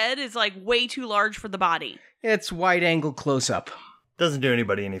his head is like way too large for the body. It's wide-angle close-up. Doesn't do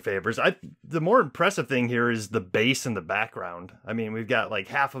anybody any favors. The more impressive thing here is the base in the background. I mean, we've got like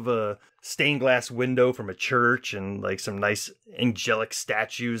half of a stained glass window from a church and like some nice angelic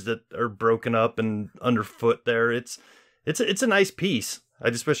statues that are broken up and underfoot there. It's a nice piece.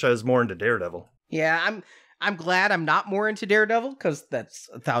 I just wish I was more into Daredevil. Yeah, I'm glad I'm not more into Daredevil, because that's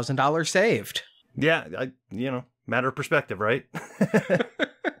 $1,000 saved. Yeah, matter of perspective, right?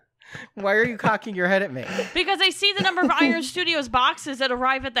 Why are you cocking your head at me? Because I see the number of Iron Studios boxes that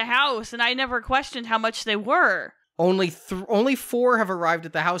arrive at the house, and I never questioned how much they were. Only 4 have arrived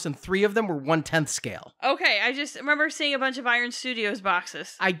at the house, and 3 of them were 1/10 scale. Okay, I just remember seeing a bunch of Iron Studios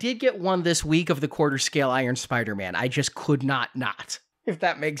boxes. I did get one this week of the quarter-scale Iron Spider-Man. I just could not, if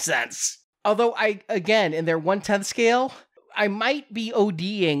that makes sense. Although, again, in their 1/10 scale, I might be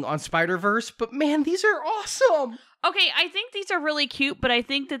ODing on Spider-Verse, but man, these are awesome! Okay, I think these are really cute, but I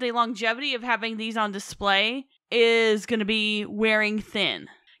think that the longevity of having these on display is going to be wearing thin.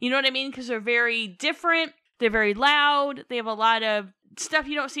 You know what I mean? Because they're very different, they're very loud, they have a lot of stuff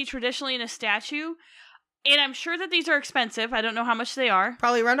you don't see traditionally in a statue, and I'm sure that these are expensive. I don't know how much they are.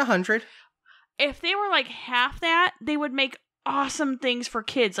 Probably around 100. If they were like half that, they would make awesome things for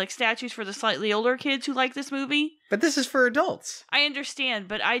kids, like statues for the slightly older kids who like this movie. But this is for adults. I understand,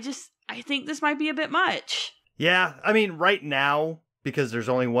 but I think this might be a bit much. Yeah, I mean, right now, because there's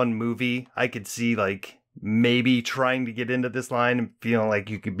only one movie, I could see, like, maybe trying to get into this line and feeling like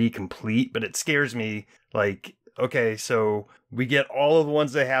you could be complete, but it scares me, like, okay, so we get all of the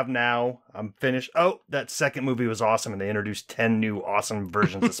ones they have now, I'm finished. Oh, that second movie was awesome, and they introduced 10 new awesome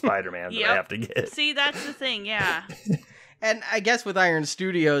versions of Spider-Man that I have to get. See, that's the thing, yeah. And I guess with Iron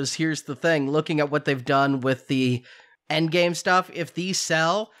Studios, here's the thing, looking at what they've done with the Endgame stuff, if these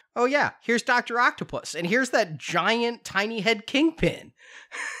sell... Oh yeah, here's Dr. Octopus, and here's that giant, tiny head Kingpin.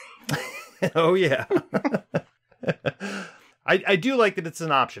 Oh yeah. I do like that it's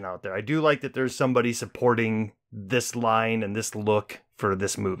an option out there. I do like that there's somebody supporting this line and this look for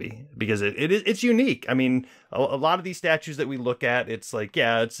this movie, because it's unique. I mean, a lot of these statues that we look at, it's like,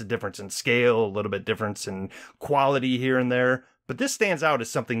 yeah, it's a difference in scale, a little bit difference in quality here and there. But this stands out as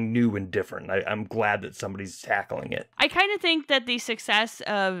something new and different. I'm glad that somebody's tackling it. I kind of think that the success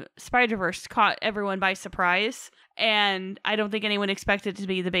of Spider-Verse caught everyone by surprise, and I don't think anyone expected it to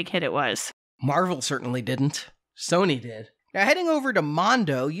be the big hit it was. Marvel certainly didn't. Sony did. Now, heading over to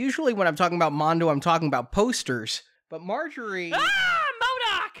Mondo, usually when I'm talking about Mondo, I'm talking about posters, but Marjorie...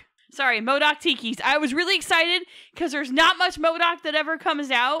 MODOK! Sorry, MODOK Tikis. I was really excited because there's not much MODOK that ever comes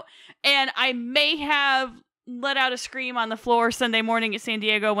out, and I may have let out a scream on the floor Sunday morning at San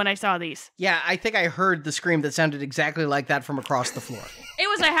Diego when I saw these. Yeah, I think I heard the scream that sounded exactly like that from across the floor. It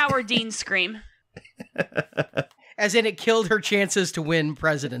was a Howard Dean scream. As in, it killed her chances to win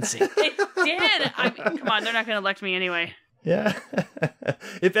presidency. It did. Come on, they're not going to elect me anyway. Yeah.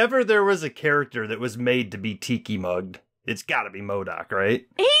 If ever there was a character that was made to be tiki mugged, it's got to be MODOK, right?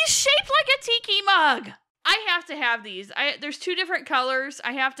 He's shaped like a tiki mug. I have to have these. There's 2 different colors.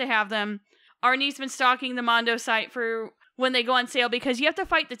 I have to have them. Arnie's been stalking the Mondo site for when they go on sale, because you have to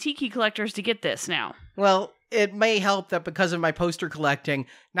fight the tiki collectors to get this now. Well, it may help that because of my poster collecting,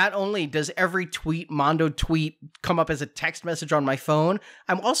 not only does every Mondo tweet come up as a text message on my phone,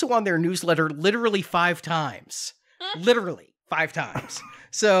 I'm also on their newsletter literally 5 times. Literally 5 times.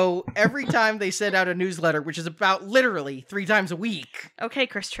 So every time they send out a newsletter, which is about literally 3 times a week, Okay,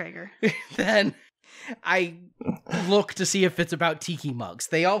 Chris Traeger. then I look to see if it's about tiki mugs.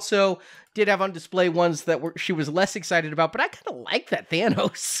 They also did have on display ones that she was less excited about, but I kind of like that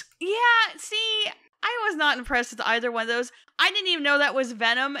Thanos. Yeah, see, I was not impressed with either one of those. I didn't even know that was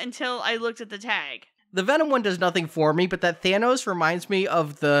Venom until I looked at the tag. The Venom one does nothing for me, but that Thanos reminds me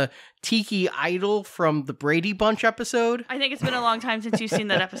of the Tiki Idol from the Brady Bunch episode. I think it's been a long time since you've seen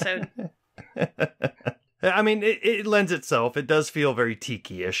that episode. I mean, it lends itself. It does feel very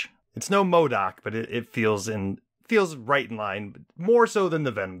tiki-ish. It's no MODOK, but it feels right in line, more so than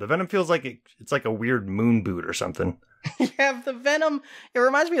the Venom. The Venom feels like it's like a weird moon boot or something. Yeah, the Venom, it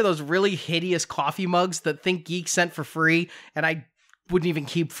reminds me of those really hideous coffee mugs that Think Geek sent for free, and I wouldn't even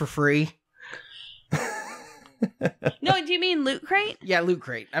keep for free. No, do you mean Loot Crate? Yeah, Loot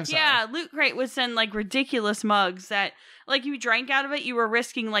Crate. I'm sorry. Yeah, Loot Crate would send like ridiculous mugs that, like, you drank out of it, you were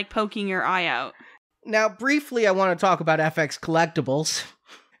risking like poking your eye out. Now, briefly, I want to talk about FX Collectibles.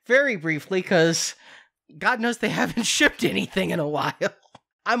 Very briefly, because God knows they haven't shipped anything in a while.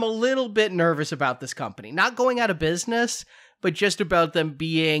 I'm a little bit nervous about this company. Not going out of business, but just about them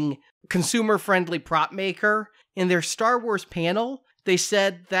being consumer-friendly prop maker. In their Star Wars panel, they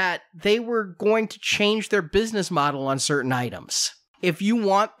said that they were going to change their business model on certain items. If you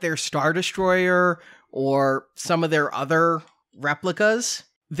want their Star Destroyer or some of their other replicas,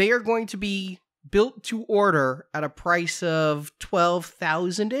 they are going to be built to order at a price of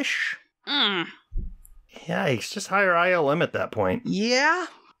 $12,000-ish. Yikes, just hire ILM at that point. Yeah.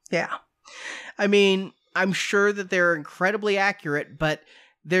 I mean, I'm sure that they're incredibly accurate, but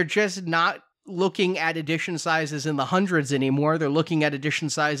they're just not looking at edition sizes in the hundreds anymore. They're looking at edition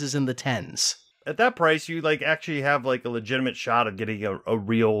sizes in the tens. At that price, you like actually have like a legitimate shot of getting a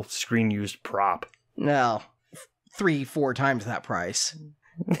real screen-used prop. No, 3-4 times that price.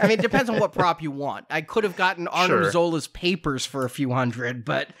 I mean, it depends on what prop you want. I could have gotten Arno Zola's papers for a few hundred,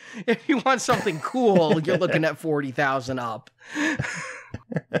 but if you want something cool, you're looking at 40,000 up.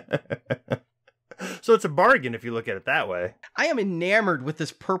 So it's a bargain if you look at it that way. I am enamored with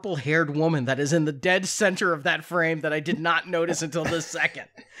this purple-haired woman that is in the dead center of that frame that I did not notice until this second.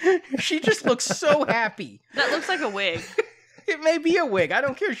 She just looks so happy. That looks like a wig. It may be a wig. I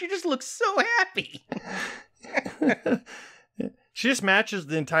don't care. She just looks so happy. She just matches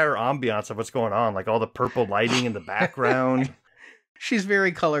the entire ambiance of what's going on, like all the purple lighting in the background. She's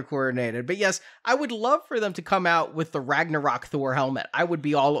very color coordinated. But yes, I would love for them to come out with the Ragnarok Thor helmet. I would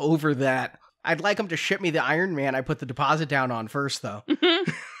be all over that. I'd like them to ship me the Iron Man I put the deposit down on first, though.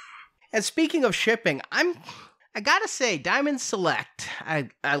 And speaking of shipping, I gotta say, Diamond Select.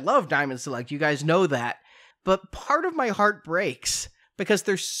 I love Diamond Select. You guys know that. But part of my heart breaks because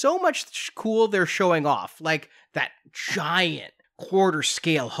there's so much cool they're showing off. Like that giant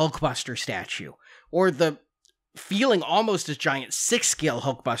quarter-scale Hulkbuster statue. Or the feeling almost as giant 6-scale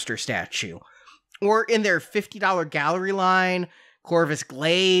Hulkbuster statue. Or in their $50 gallery line, Corvus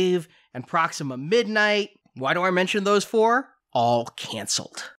Glaive and Proxima Midnight. Why do I mention those for? All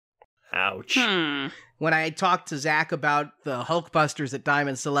canceled. Ouch. When I talked to Zach about the Hulkbusters at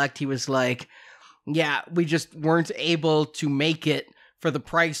Diamond Select, he was like, yeah, we just weren't able to make it for the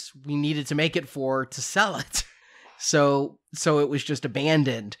price we needed to make it for to sell it. So it was just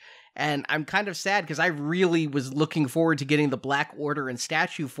abandoned. And I'm kind of sad because I really was looking forward to getting the Black Order in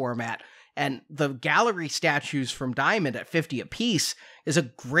statue format. And the gallery statues from Diamond at $50 a piece is a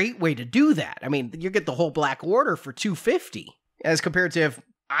great way to do that. I mean, you get the whole Black Order for $250. As compared to if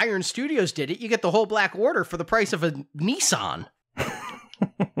Iron Studios did it, you get the whole Black Order for the price of a Nissan.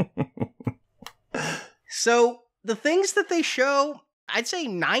 So the things that they show, I'd say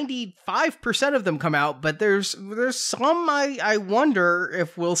 95% of them come out, but there's some I wonder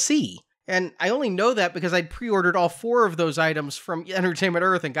if we'll see. And I only know that because I'd pre-ordered all 4 of those items from Entertainment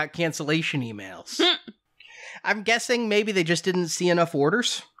Earth and got cancellation emails. I'm guessing maybe they just didn't see enough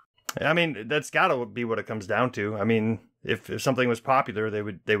orders. I mean, that's gotta be what it comes down to. I mean, if something was popular,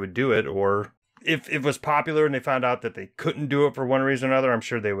 they would do it. Or if it was popular and they found out that they couldn't do it for one reason or another, I'm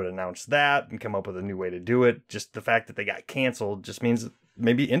sure they would announce that and come up with a new way to do it. Just the fact that they got canceled just means that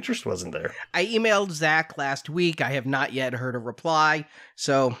maybe interest wasn't there. I emailed Zach last week. I have not yet heard a reply.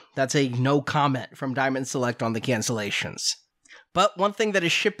 So that's a no comment from Diamond Select on the cancellations. But one thing that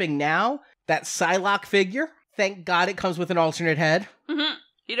is shipping now, that Psylocke figure, thank God it comes with an alternate head. Mm-hmm.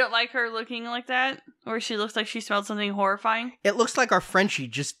 You don't like her looking like that? Or she looks like she smelled something horrifying? It looks like our Frenchie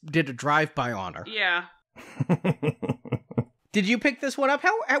just did a drive-by on her. Yeah. Did you pick this one up?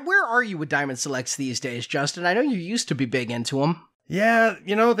 Where are you with Diamond Selects these days, Justin? I know you used to be big into them. Yeah,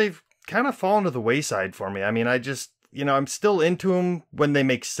 they've kind of fallen to the wayside for me. I mean, I'm still into them when they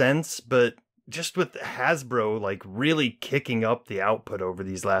make sense, but just with Hasbro, like, really kicking up the output over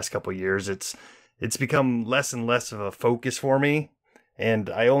these last couple years, it's become less and less of a focus for me. And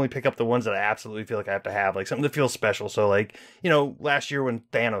I only pick up the ones that I absolutely feel like I have to have, like something that feels special. So, like, last year when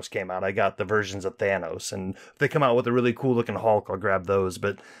Thanos came out, I got the versions of Thanos. And if they come out with a really cool looking Hulk, I'll grab those.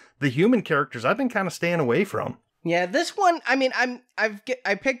 But the human characters, I've been kind of staying away from. Yeah, this one, I mean,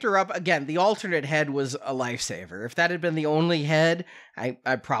 I picked her up again. The alternate head was a lifesaver. If that had been the only head, I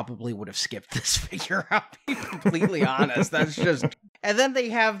probably would have skipped this figure. I'll be completely honest. That's just. And then they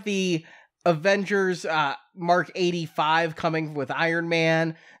have the Avengers Mark 85 coming with Iron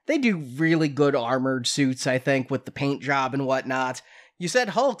Man. They do really good armored suits, I think, with the paint job and whatnot. You said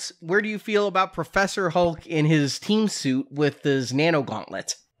Hulks. Where do you feel about Professor Hulk in his team suit with his nano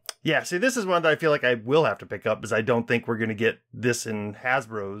gauntlet? Yeah, see, this is one that I feel like I will have to pick up, because I don't think we're going to get this in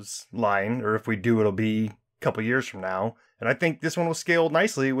Hasbro's line, or if we do, it'll be a couple years from now. And I think this one will scale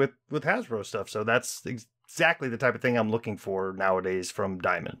nicely with Hasbro stuff, so that's exactly the type of thing I'm looking for nowadays from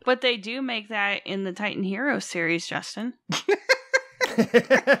Diamond. But they do make that in the Titan Heroes series, Justin.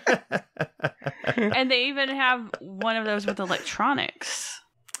 And they even have one of those with electronics.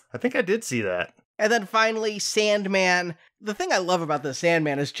 I think I did see that. And then finally, Sandman. The thing I love about the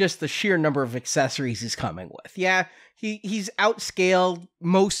Sandman is just the sheer number of accessories he's coming with. Yeah, he's outscaled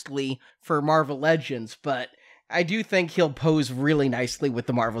mostly for Marvel Legends, but I do think he'll pose really nicely with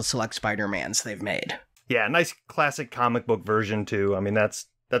the Marvel Select Spider-Mans they've made. Yeah, nice classic comic book version, too. I mean, that's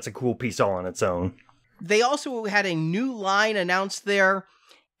a cool piece all on its own. They also had a new line announced there,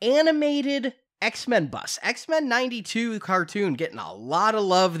 animated X-Men bus. X-Men 92 cartoon getting a lot of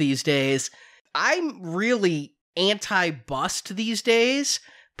love these days. I'm really anti-bust these days,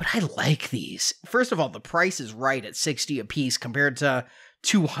 but I like these. First of all, the price is right at $60 a piece compared to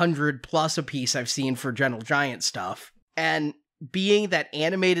 $200 plus a piece I've seen for Gentle Giant stuff. And being that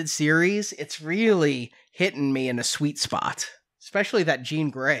animated series, it's really hitting me in a sweet spot, especially that Jean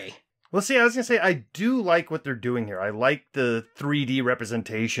Grey. Well, see, I was going to say, I do like what they're doing here. I like the 3D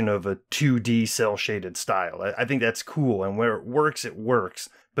representation of a 2D cel-shaded style. I think that's cool, and where it works, it works.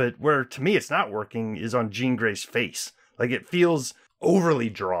 But where, to me, it's not working is on Jean Grey's face. Like, it feels overly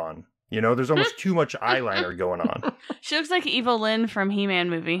drawn. There's almost too much eyeliner going on. She looks like Evelyn from He-Man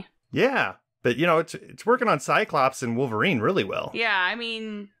movie. Yeah, but, it's working on Cyclops and Wolverine really well. Yeah, I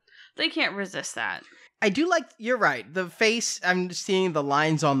mean, they can't resist that. I do like, you're right, the face, I'm seeing the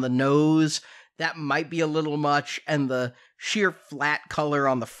lines on the nose, that might be a little much, and the sheer flat color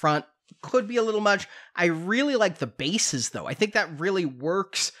on the front could be a little much. I really like the bases, though. I think that really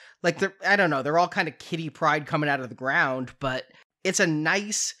works. Like, I don't know, they're all kind of kitty pride coming out of the ground, but it's a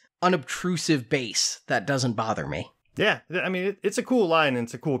nice, unobtrusive base that doesn't bother me. Yeah, I mean, it's a cool line, and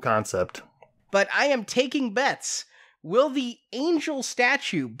it's a cool concept. But I am taking bets. Will the angel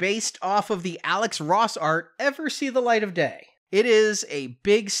statue based off of the Alex Ross art ever see the light of day? It is a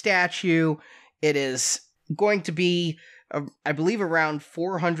big statue. It is going to be, I believe, around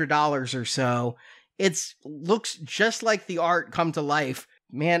 $400 or so. It looks just like the art come to life.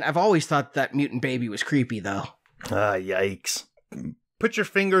 Man, I've always thought that mutant baby was creepy, though. Yikes. Put your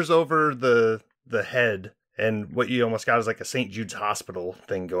fingers over the head, and what you almost got is like a St. Jude's Hospital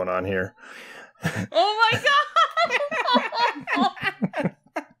thing going on here. Oh my god!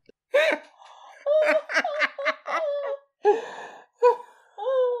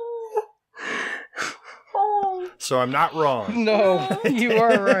 So I'm not wrong. No, you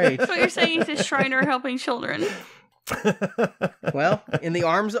are right. So you're saying he's a Shriner helping children? Well, in the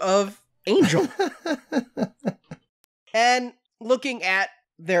arms of Angel. And looking at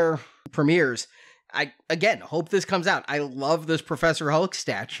their premieres, I, again, hope this comes out. I love this Professor Hulk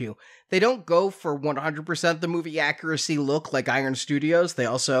statue. They don't go for 100% the movie accuracy look like Iron Studios. They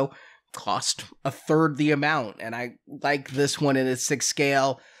also cost a third the amount. And I like this one in its 6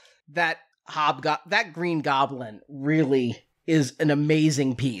 scale. That Green Goblin really is an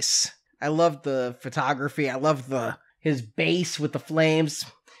amazing piece. I love the photography. I love his base with the flames.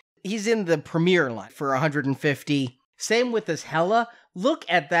 He's in the premiere line for $150. Same with this Hela. Look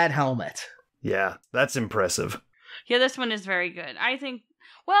at that helmet. Yeah, that's impressive. Yeah, this one is very good. I think,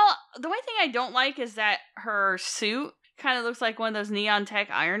 well, the one thing I don't like is that her suit kind of looks like one of those Neon Tech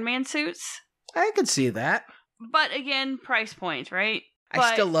Iron Man suits. I could see that. But again, price point, right?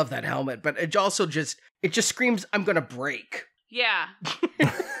 I still love that helmet, but it also just screams, I'm gonna break. Yeah.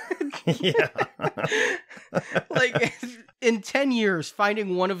 Yeah. Like, in 10 years,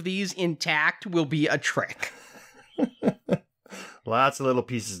 finding one of these intact will be a trick. Lots of little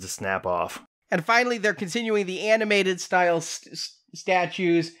pieces to snap off. And finally, they're continuing the animated style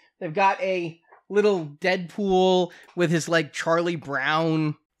statues. They've got a little Deadpool with his like Charlie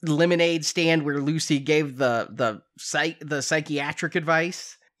Brown lemonade stand where Lucy gave the psychiatric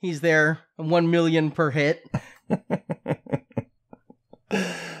advice. He's there, 1 million per hit.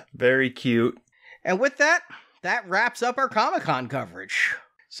 Very cute. And with that wraps up our Comic-Con coverage.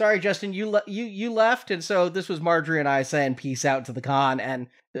 Sorry, Justin, you left, and so this was Marjorie and I saying peace out to the con, and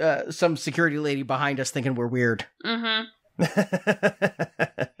some security lady behind us thinking we're weird. Mm-hmm.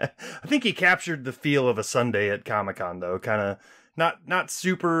 I think he captured the feel of a Sunday at Comic-Con, though. Kind of not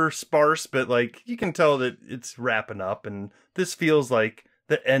super sparse, but like you can tell that it's wrapping up, and this feels like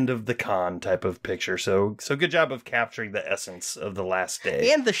the end of the con type of picture. So good job of capturing the essence of the last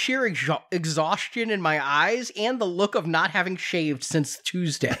day. And the sheer exhaustion in my eyes, and the look of not having shaved since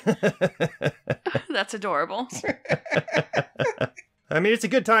Tuesday. That's adorable. I mean, it's a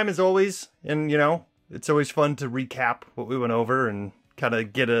good time as always, and you know, it's always fun to recap what we went over and kind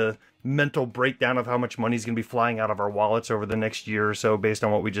of get a mental breakdown of how much money's going to be flying out of our wallets over the next year or so based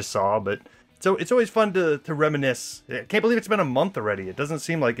on what we just saw. But so it's always fun to reminisce. I can't believe it's been a month already. It doesn't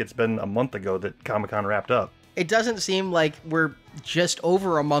seem like it's been a month ago that Comic-Con wrapped up. It doesn't seem like we're just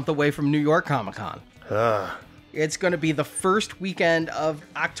over a month away from New York Comic-Con. It's going to be the first weekend of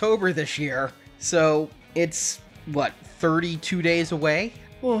October this year. So it's, 32 days away?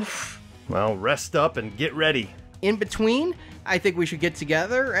 Oof. Well, rest up and get ready. In between, I think we should get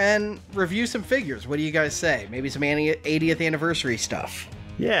together and review some figures. What do you guys say? Maybe some 80th anniversary stuff.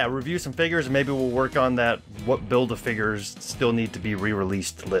 Yeah, review some figures, and maybe we'll work on that what Build-A-Figures still need to be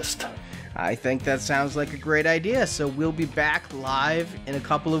re-released list. I think that sounds like a great idea, so we'll be back live in a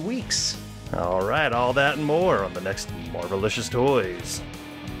couple of weeks. All right, all that and more on the next Marvelicious Toys.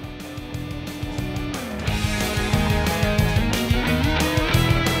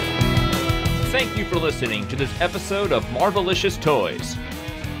 Thank you for listening to this episode of Marvelicious Toys.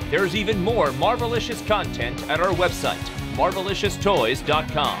 There's even more Marvelicious content at our website,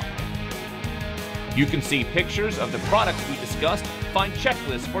 MarveliciouSToys.com. You can see pictures of the products we discussed, find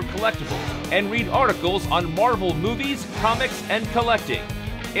checklists for collectibles, and read articles on Marvel movies, comics, and collecting.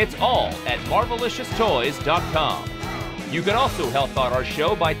 It's all at MarveliciouSToys.com. You can also help out our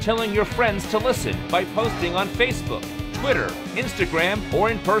show by telling your friends to listen by posting on Facebook, Twitter, Instagram, or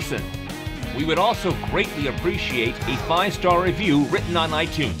in person. We would also greatly appreciate a 5-star review written on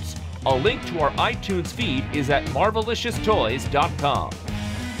iTunes. A link to our iTunes feed is at MarveliciouSToys.com.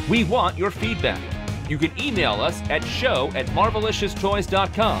 We want your feedback. You can email us at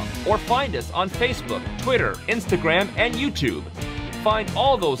show@MarveliciouSToys.com or find us on Facebook, Twitter, Instagram, and YouTube. Find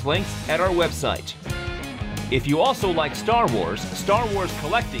all those links at our website. If you also like Star Wars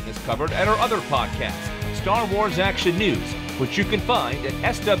collecting is covered at our other podcast, Star Wars Action News, which you can find at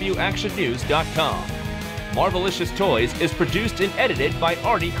swactionnews.com. Marvelicious Toys is produced and edited by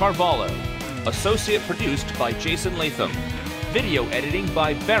Arnie Carvalho. Associate produced by Jason Latham. Video editing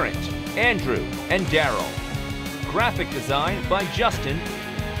by Barrett, Andrew, and Daryl. Graphic design by Justin.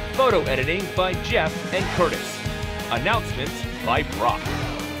 Photo editing by Jeff and Curtis. Announcements by Brock.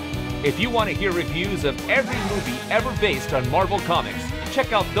 If you want to hear reviews of every movie ever based on Marvel Comics,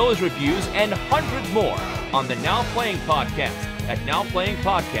 check out those reviews and hundreds more on the Now Playing Podcast at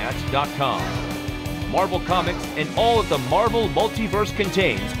nowplayingpodcast.com. Marvel Comics and all that the Marvel Multiverse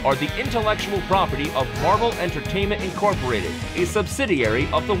contains are the intellectual property of Marvel Entertainment Incorporated, a subsidiary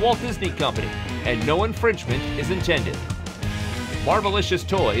of the Walt Disney Company, and no infringement is intended. Marvelicious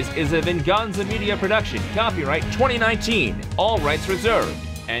Toys is a Venganza Media production, copyright 2019, all rights reserved,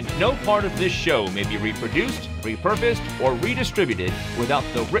 and no part of this show may be reproduced, repurposed, or redistributed without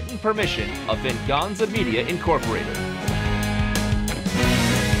the written permission of Venganza Media Incorporated.